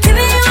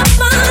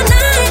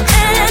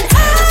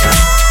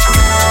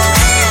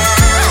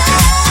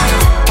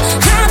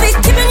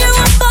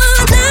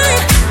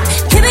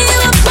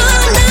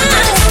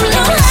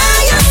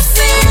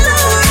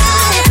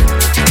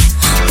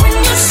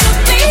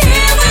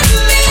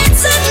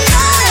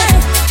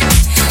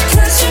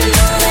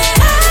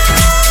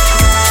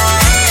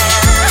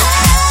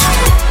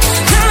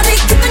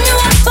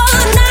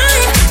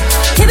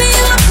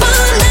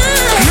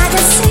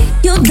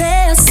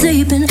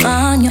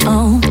 on your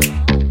own.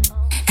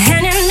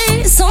 And you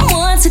need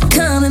someone to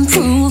come and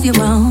prove you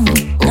wrong.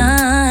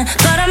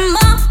 But I'm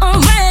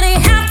already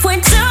halfway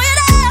to you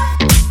there.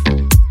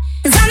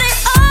 'Cause I'm the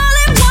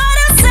only one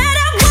who said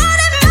I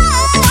wanted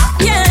more.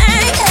 Yeah.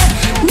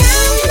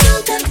 Now you know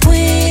that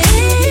we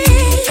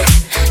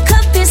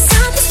could be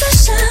something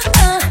special,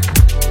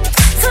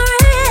 for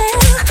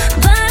real.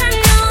 But I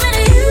know that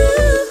you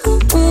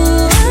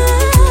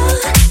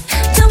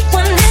don't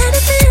want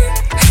anything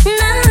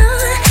now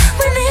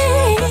with me.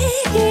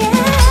 Yeah.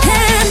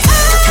 And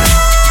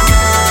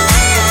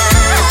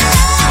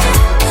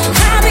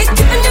I'll be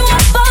keeping you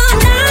up all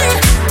night,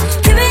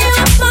 keeping you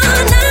up all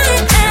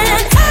night.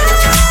 And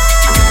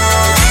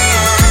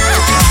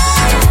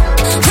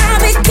I'll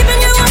be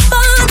keeping you up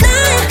all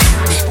night,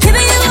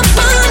 keeping you up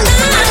all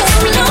night.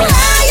 You know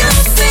how you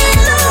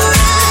feel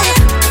alright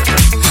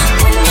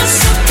when you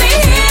should be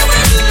here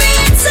with me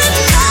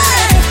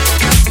tonight.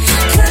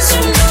 'Cause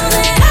you know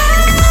that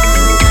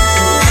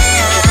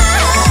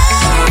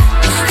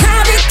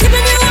I'll be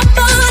keeping you up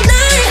all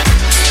night,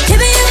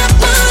 keeping you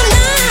up all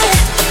night.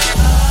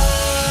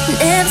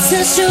 Ever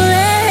since you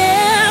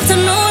left, I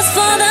know it's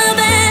for the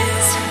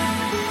best,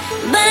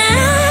 but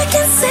I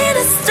can't seem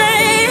to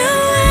stay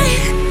away.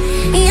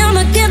 You're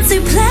my guilty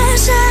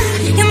pleasure,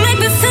 you make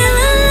me feel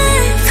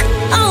alive.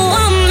 Oh,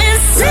 I'm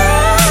insane.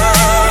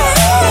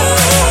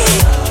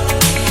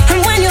 And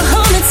when you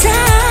hold me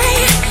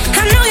tight,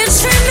 I know you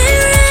treat me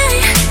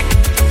right.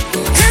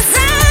 'Cause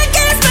I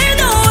can't explain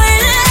the way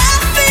that I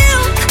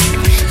feel.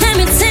 Let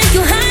me take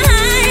you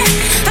high,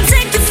 I'll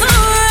take you for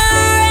a ride.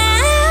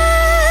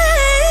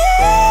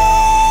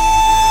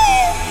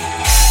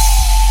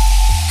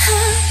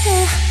 Oh,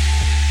 yeah.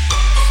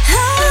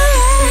 Oh,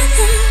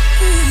 yeah.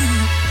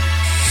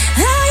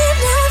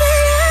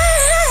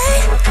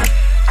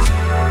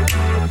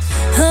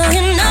 Oh,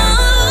 you know that oh, you know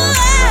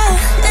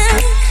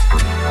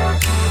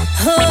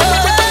oh,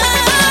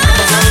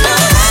 I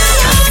know how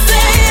you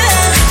feel.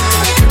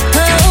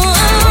 Oh,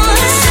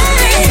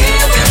 stay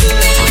here with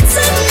me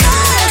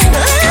tonight.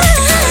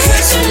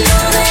 'Cause you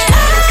know that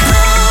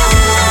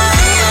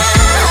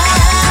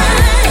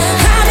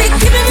I'll be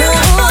keeping you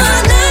up all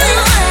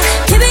night,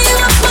 keeping you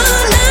up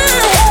all night.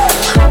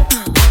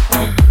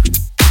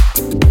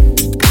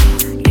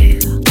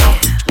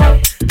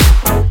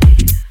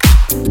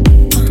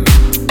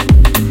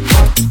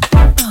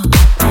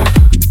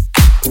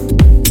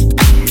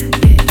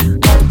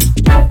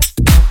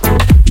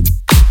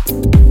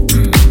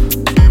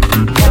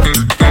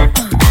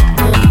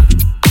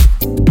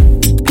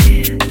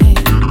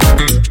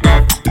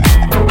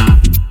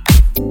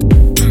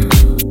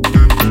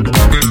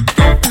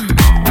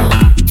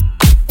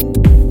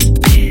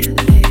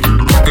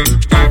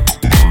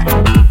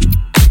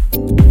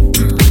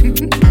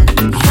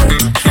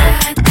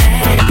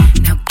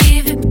 Now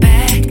give it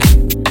back.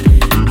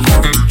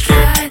 You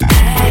tried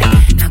that,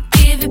 now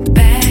give it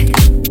back.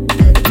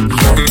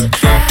 You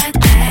tried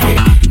that,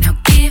 now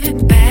give it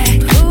back.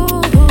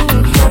 Ooh,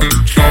 you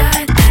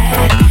tried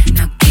that,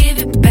 now give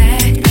it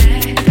back.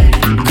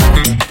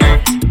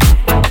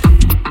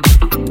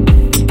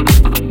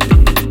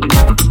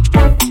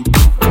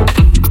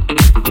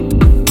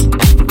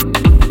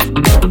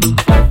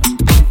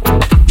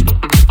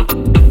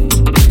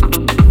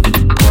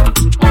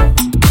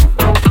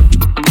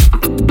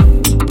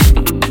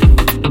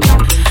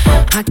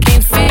 I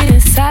can't fit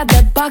inside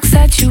that box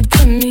that you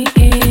put me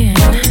in.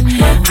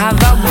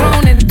 I've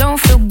outgrown it, don't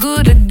feel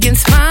good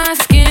against my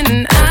skin.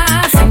 And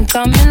I think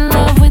I'm in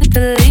love with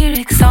the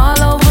lyrics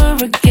all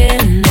over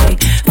again. They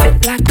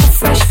fit like a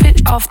fresh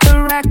fit off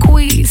the rack,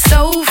 we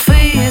so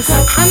fierce.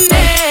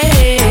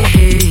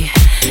 Honey,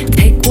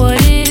 take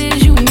what it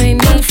is you may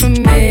need from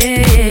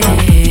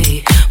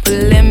me, but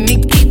let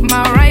me keep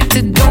my right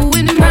to do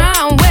it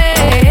my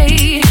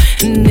way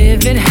and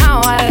live it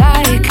how I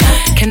like.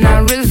 Can I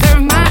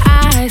reserve my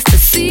eyes to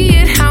see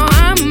it how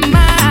I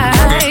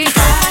might?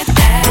 Try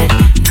that,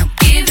 now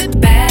give it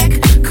back.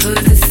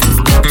 'Cause this is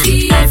the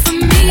key for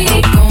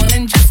me. Go on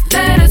and just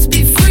let us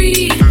be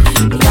free.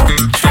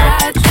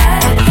 Try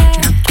that,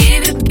 now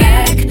give it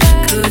back.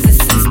 'Cause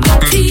this is the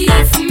key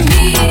for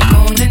me. Go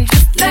on and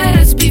just let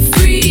us be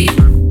free.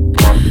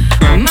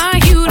 My,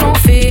 you don't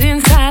fit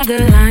inside the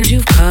lines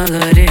you've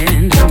colored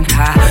in.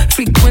 I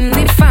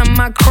frequently find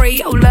my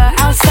Crayola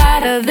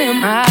outside of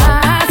them.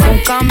 I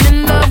think I'm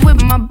in love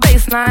with my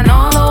baseline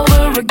all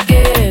over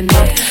again.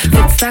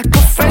 It's like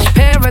a fresh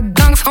pair of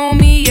dunks,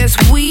 homie, yes,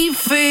 we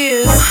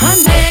feel.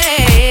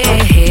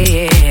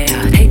 Honey,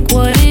 take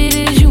what it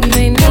is you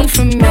may need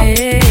from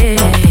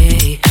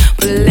me,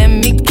 but let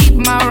me keep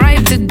my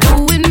right to do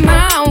it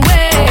my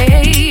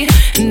way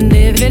and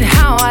live it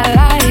how I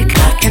like.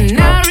 Can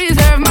I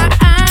reserve my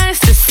eyes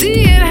to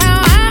see it how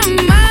I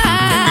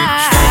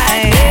might?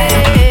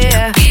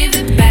 Yeah. Give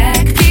it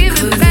back, give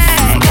it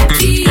back.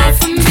 Key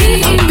for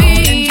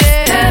me,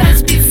 yeah. Let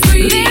us be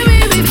free. Let me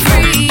be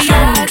free.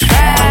 Try,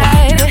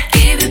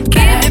 give it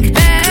back,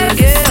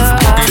 yeah.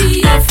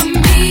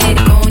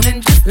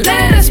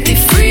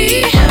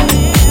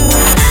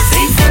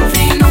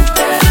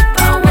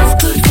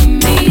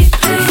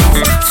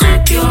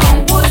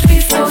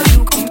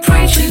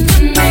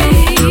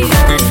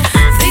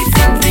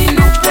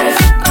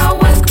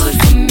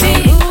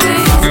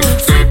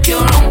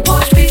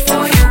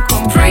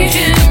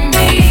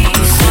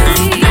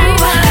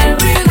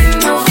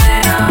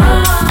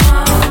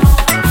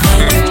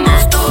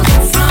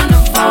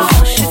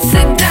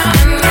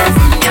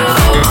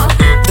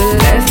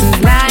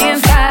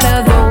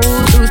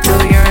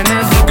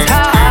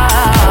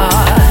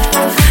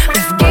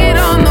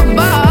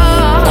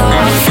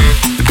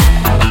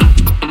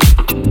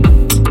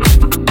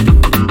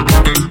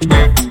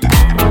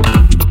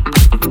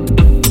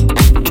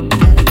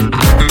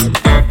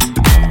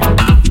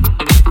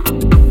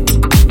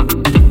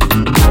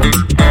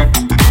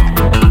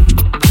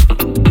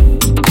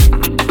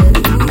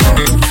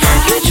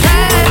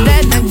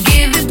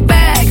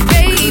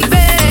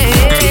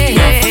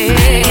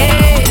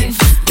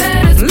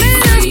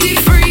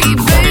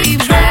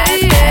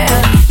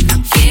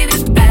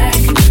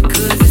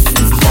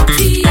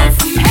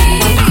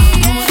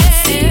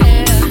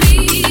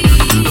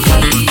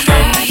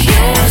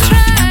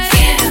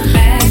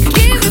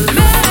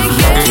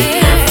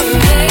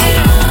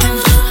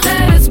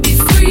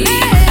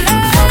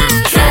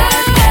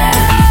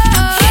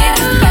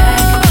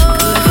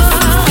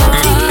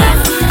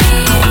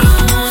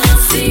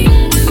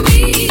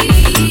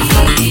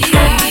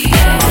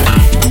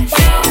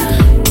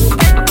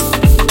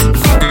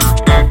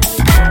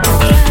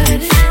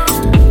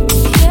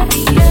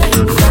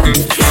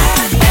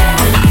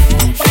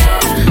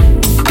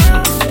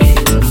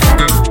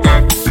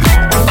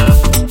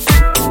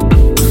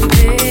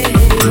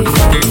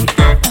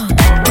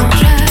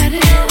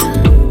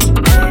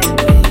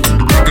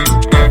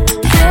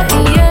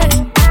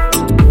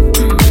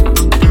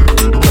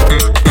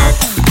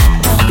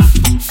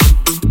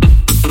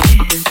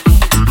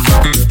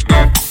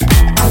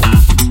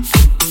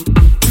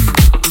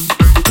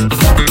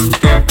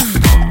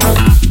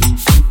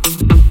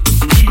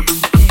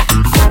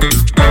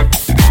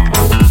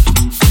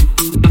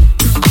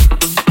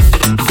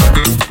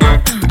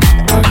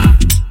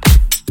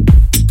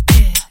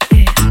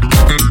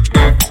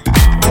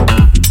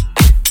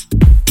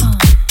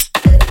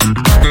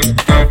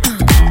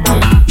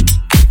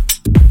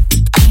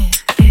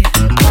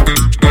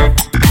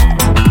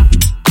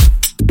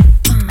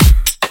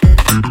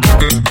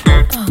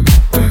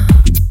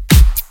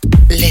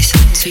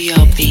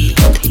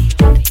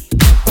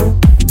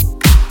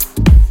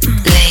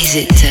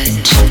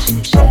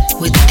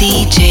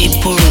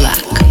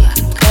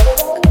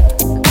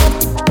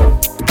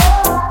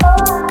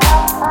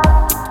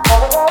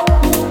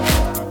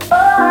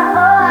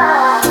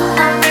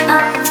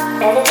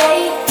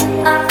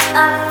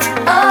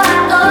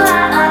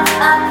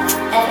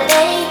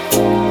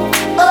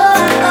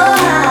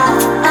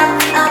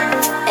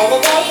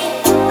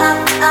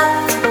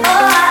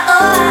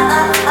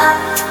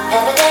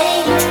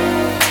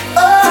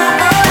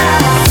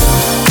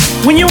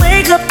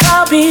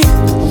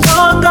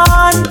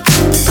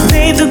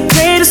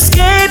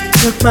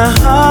 took my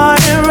heart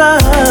and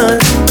run.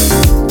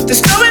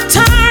 There's no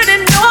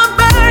returning, no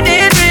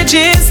burning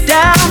bridges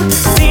down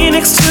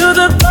Phoenix to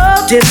the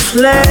golden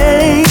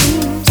flames.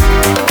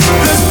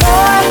 'Cause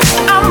boy,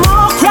 I'm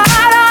all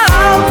cried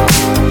out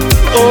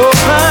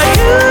over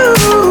you,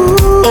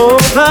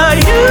 over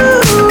you.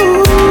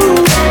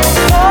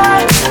 Boy,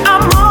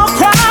 I'm all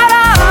cried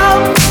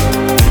out,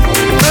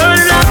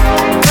 burning up,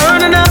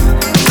 burning up,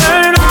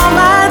 burning all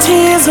my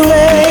tears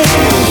away.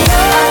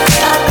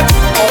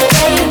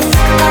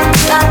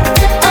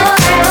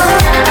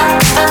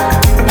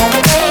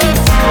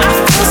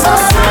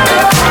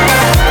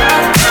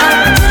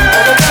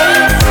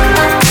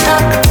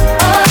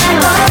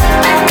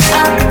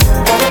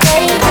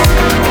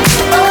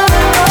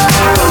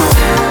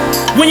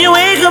 When you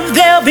wake up,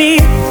 there'll be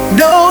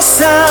no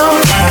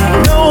sound,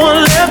 no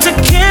one left to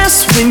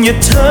kiss when you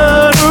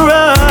turn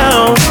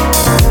around.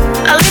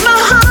 I leave my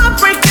heart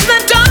break in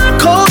the dark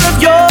cold of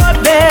your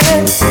bed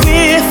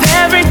with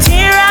every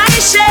tear I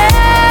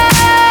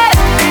shed.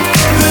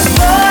 'Cause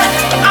boy,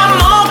 I'm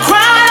all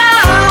cried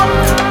out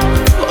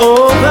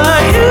over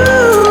you,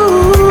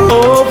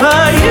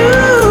 over you.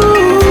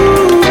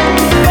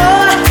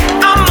 Boy,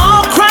 I'm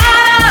all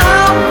cried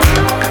out,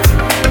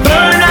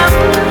 burn up,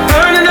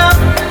 burning up,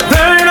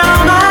 burning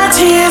all my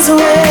tears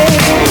away.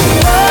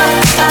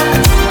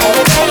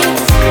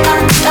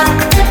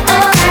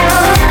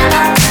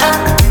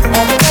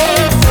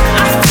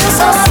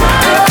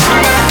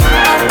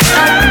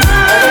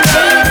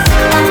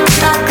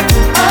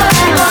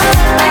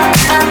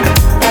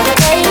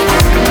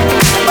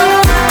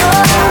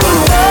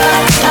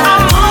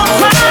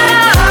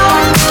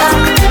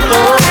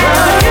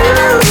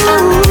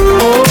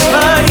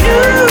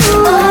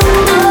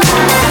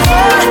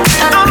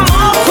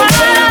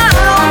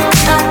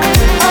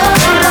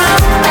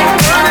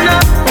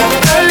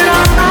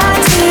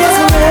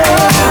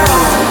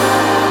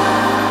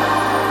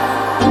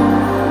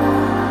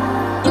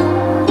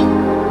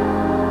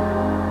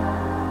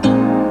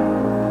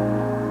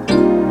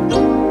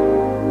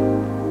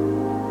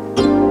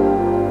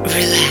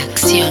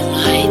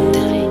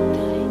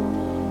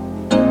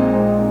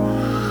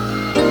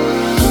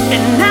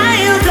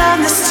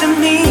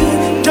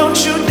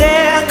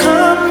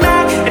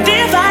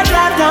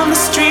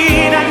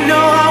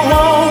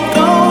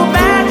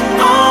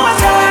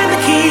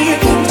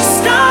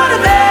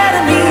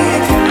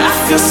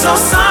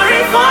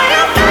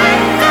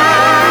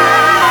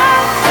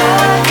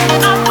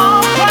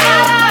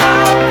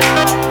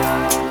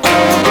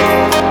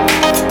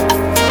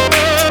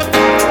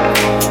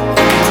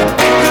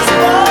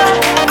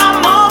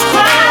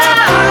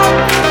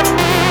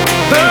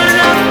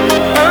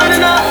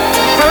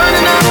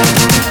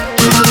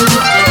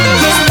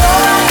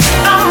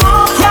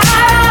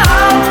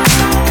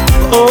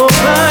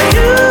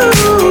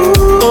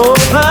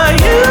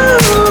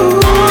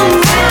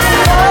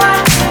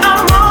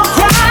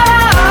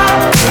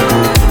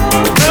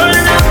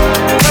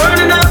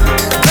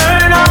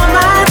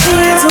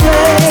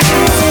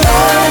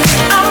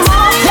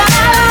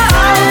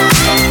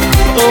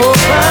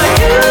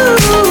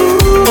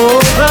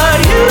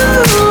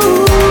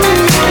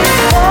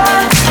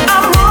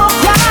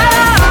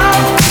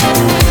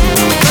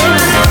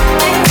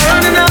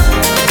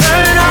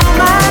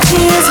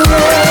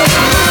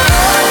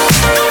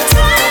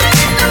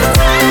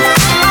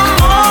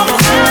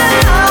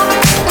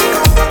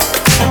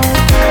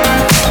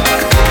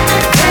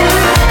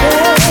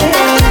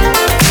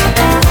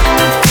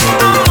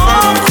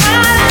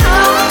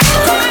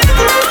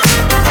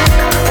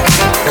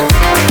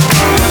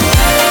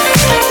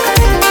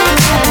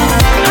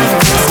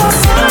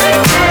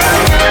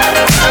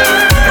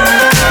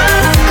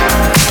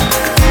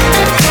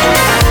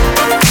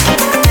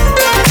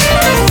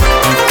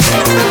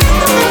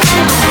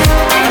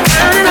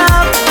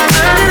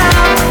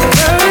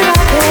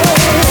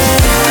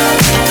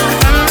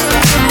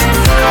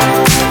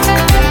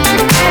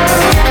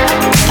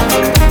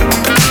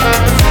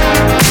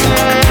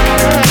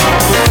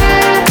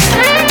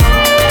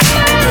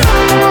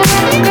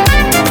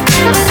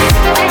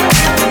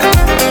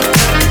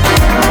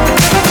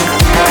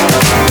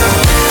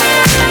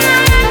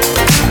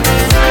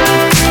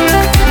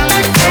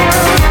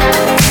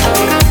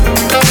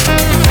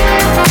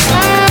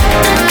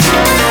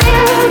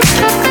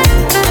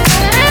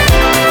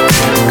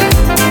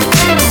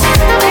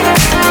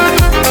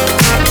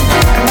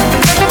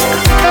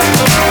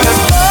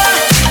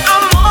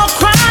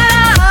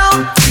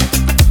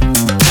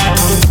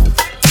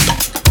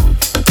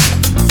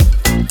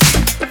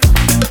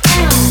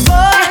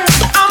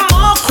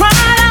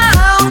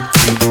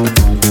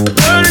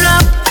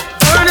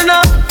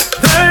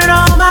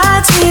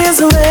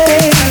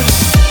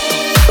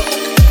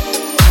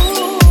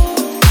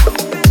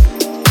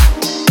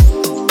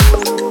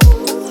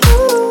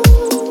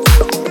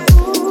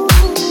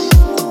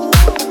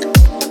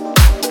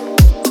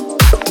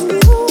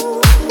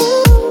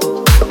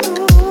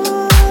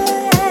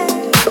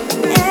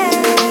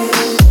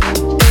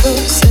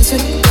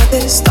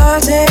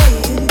 started.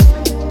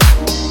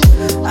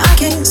 I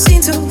can't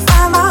seem to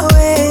find my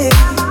way.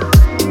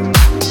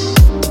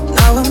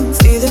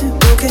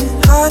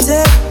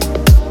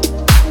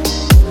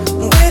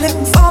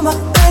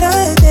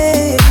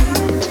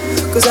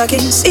 I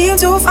can't seem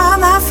to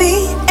find my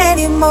feet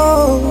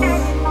anymore.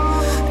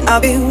 And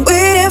I've been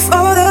waiting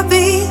for the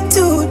beat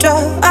to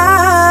drop.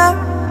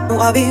 Oh,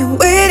 I've been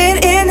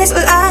waiting in this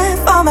life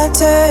for my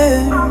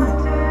turn.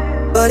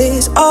 But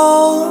it's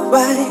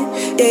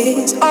alright,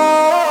 yeah, it's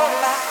alright.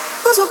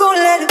 'Cause we're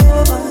gonna let it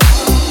go.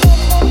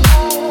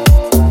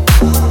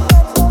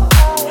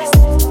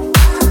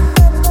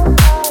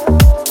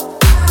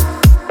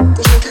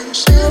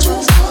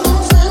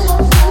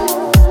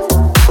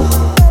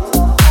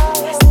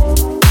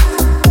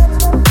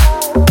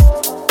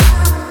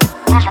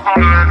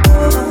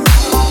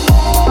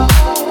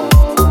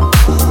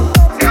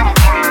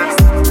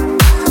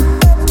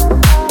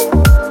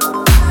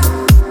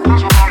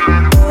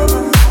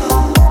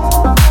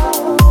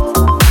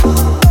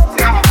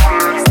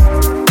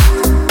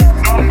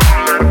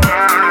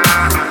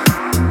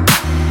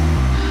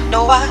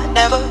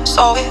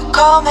 Saw it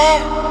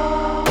coming.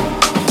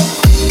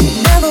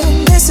 Never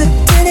miss it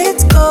when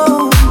it's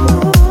gone.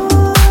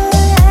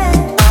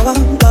 Now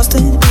I'm lost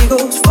in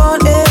ego's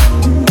running.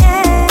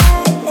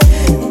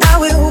 Now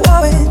we're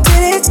worried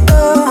till it's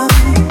gone.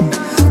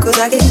 'Cause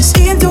I can't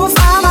seem to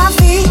find my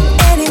feet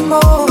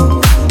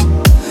anymore.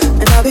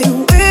 And I've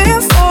been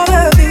waiting for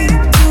the beat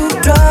to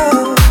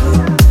drop.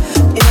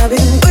 And I've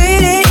been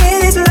waiting in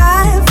this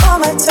life for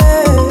my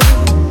turn.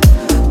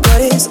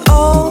 But it's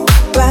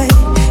alright.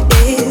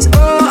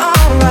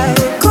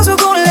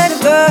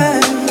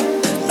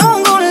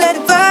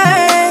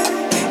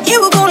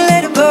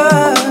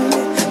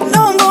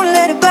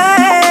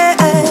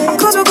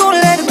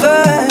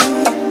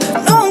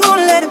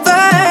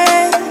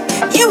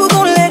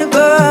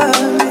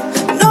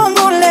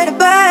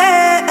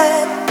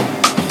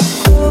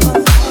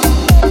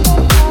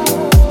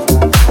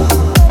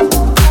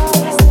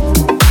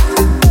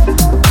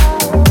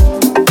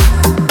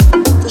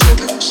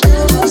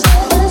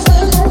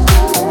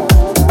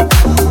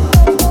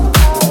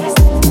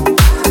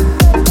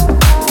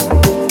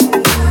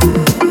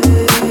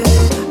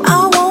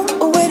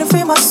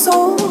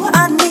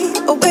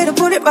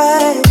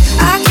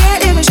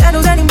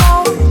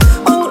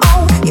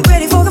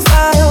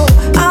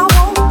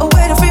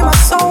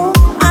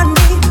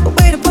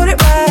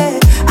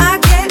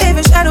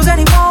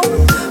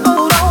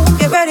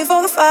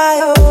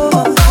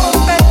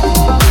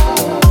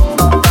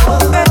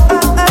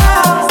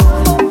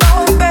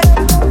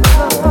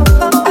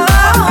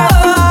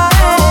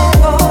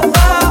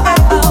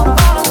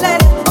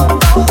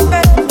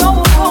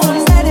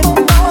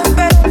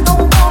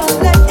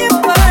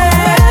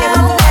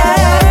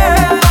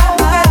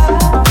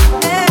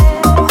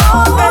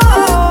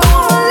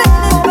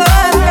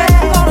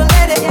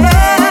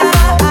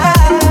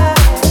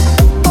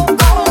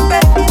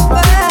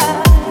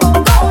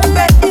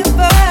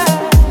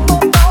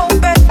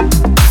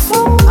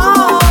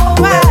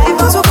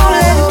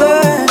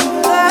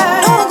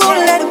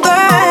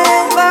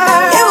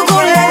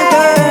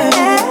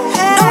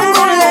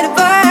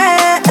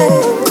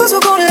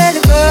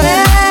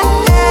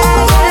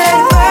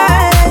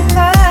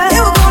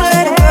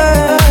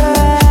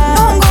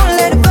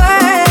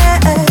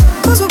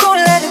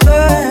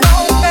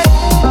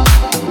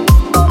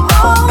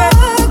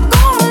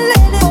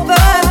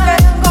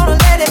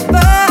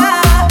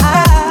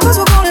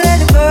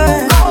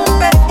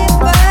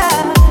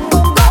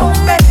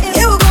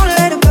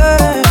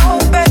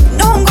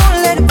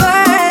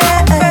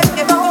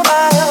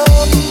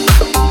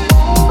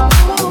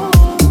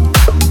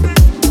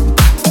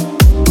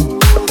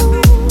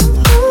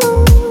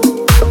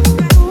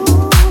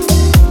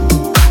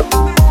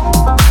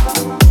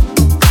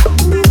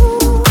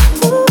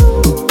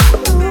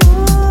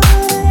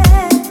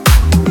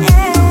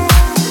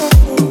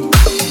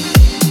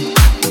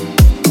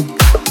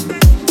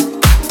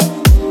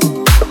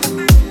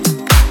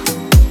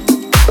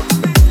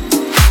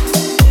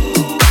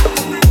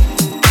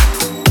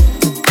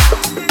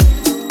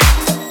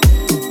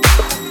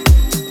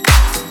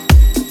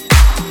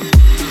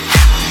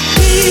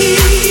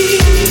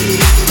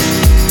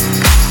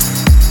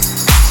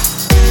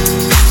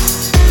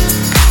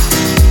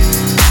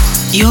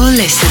 You're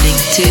listening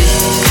to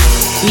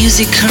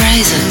Music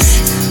Horizons,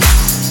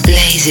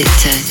 Lazy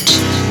Touch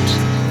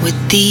with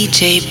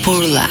DJ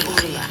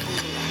Burlak.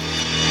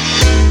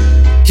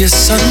 Your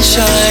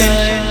sunshine,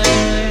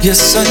 your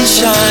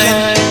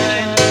sunshine,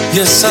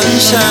 your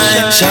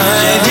sunshine,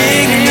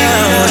 shining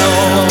down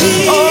on me.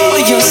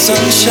 Oh, your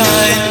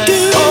sunshine,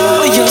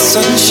 oh, your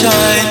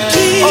sunshine,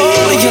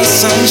 oh, your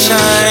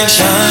sunshine,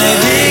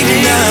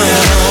 shining down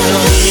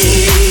on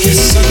me. Your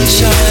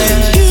sunshine,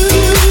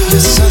 your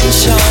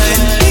sunshine,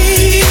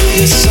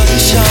 your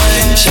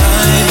sunshine,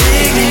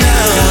 shining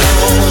down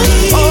on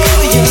me. Oh,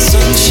 your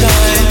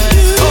sunshine,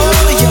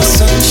 oh, your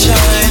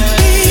sunshine,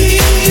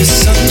 your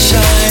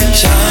sunshine,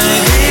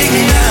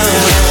 shining down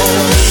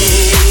on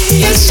me.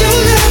 Yes, your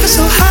love is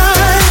so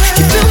high,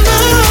 you fill my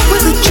heart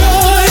with the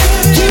joy.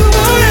 You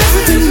are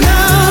everything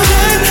now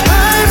that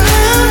I've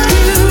found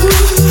you.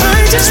 I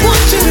just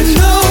want you to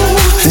know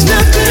there's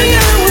nothing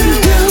I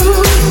wouldn't do.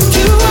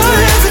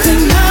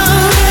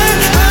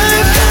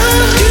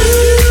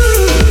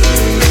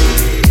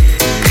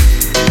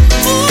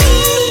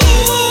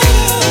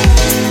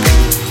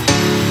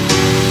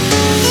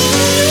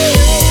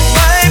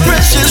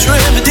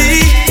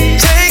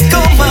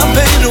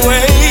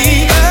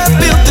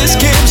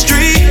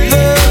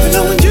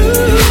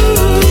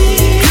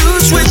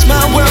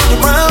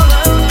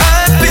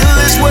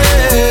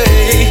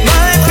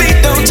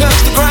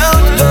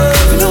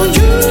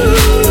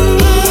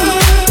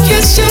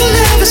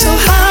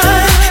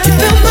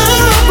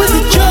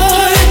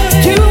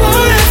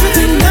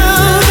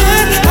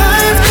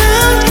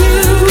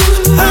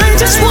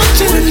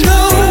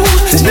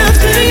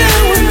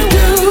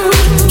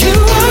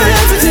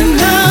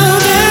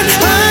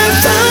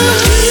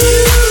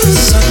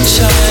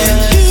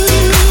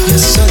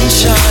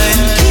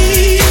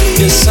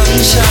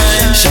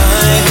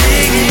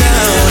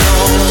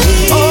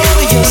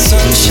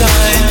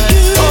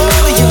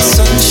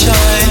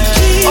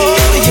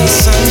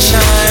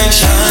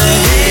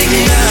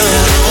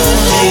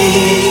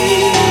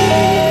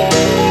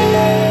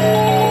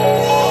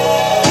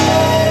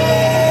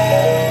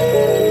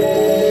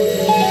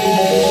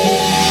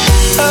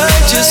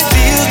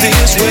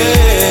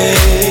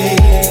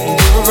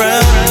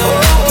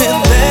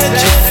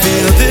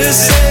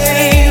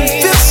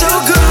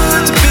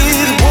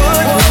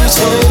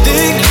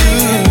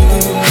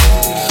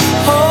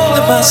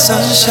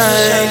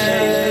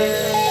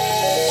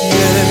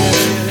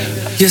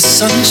 Your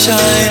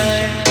sunshine,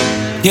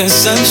 your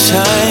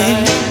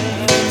sunshine,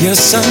 your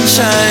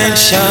sunshine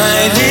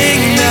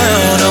shining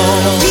down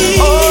on me.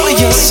 Oh,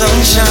 your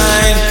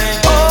sunshine,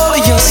 oh,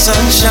 your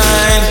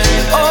sunshine,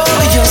 oh,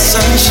 your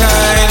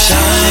sunshine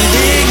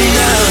shining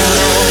down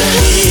on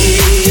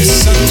me. Your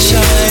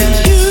sunshine,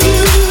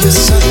 your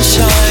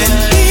sunshine,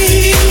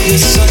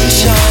 your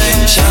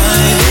sunshine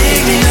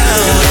shining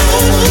down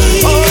on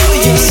me.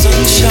 Oh, your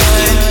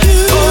sunshine,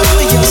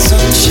 oh, your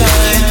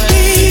sunshine,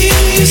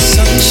 your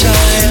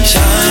sunshine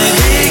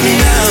shining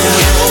down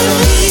on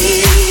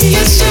me.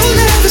 Yes, your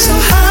love is so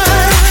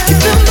high, you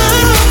fill my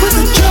heart with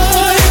the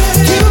joy.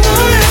 You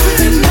are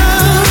everything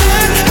now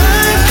that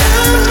I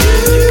found you.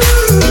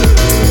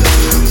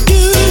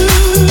 You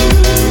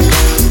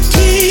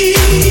keep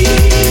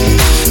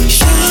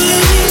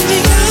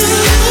shining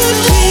on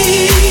me.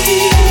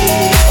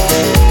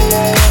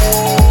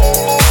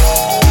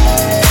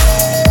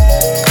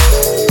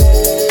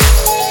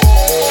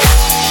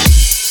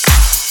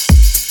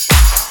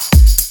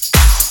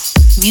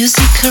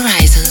 Music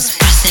Horizons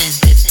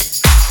presented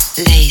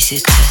Lazy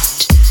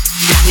Touch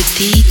with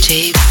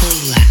DJ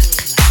Polak.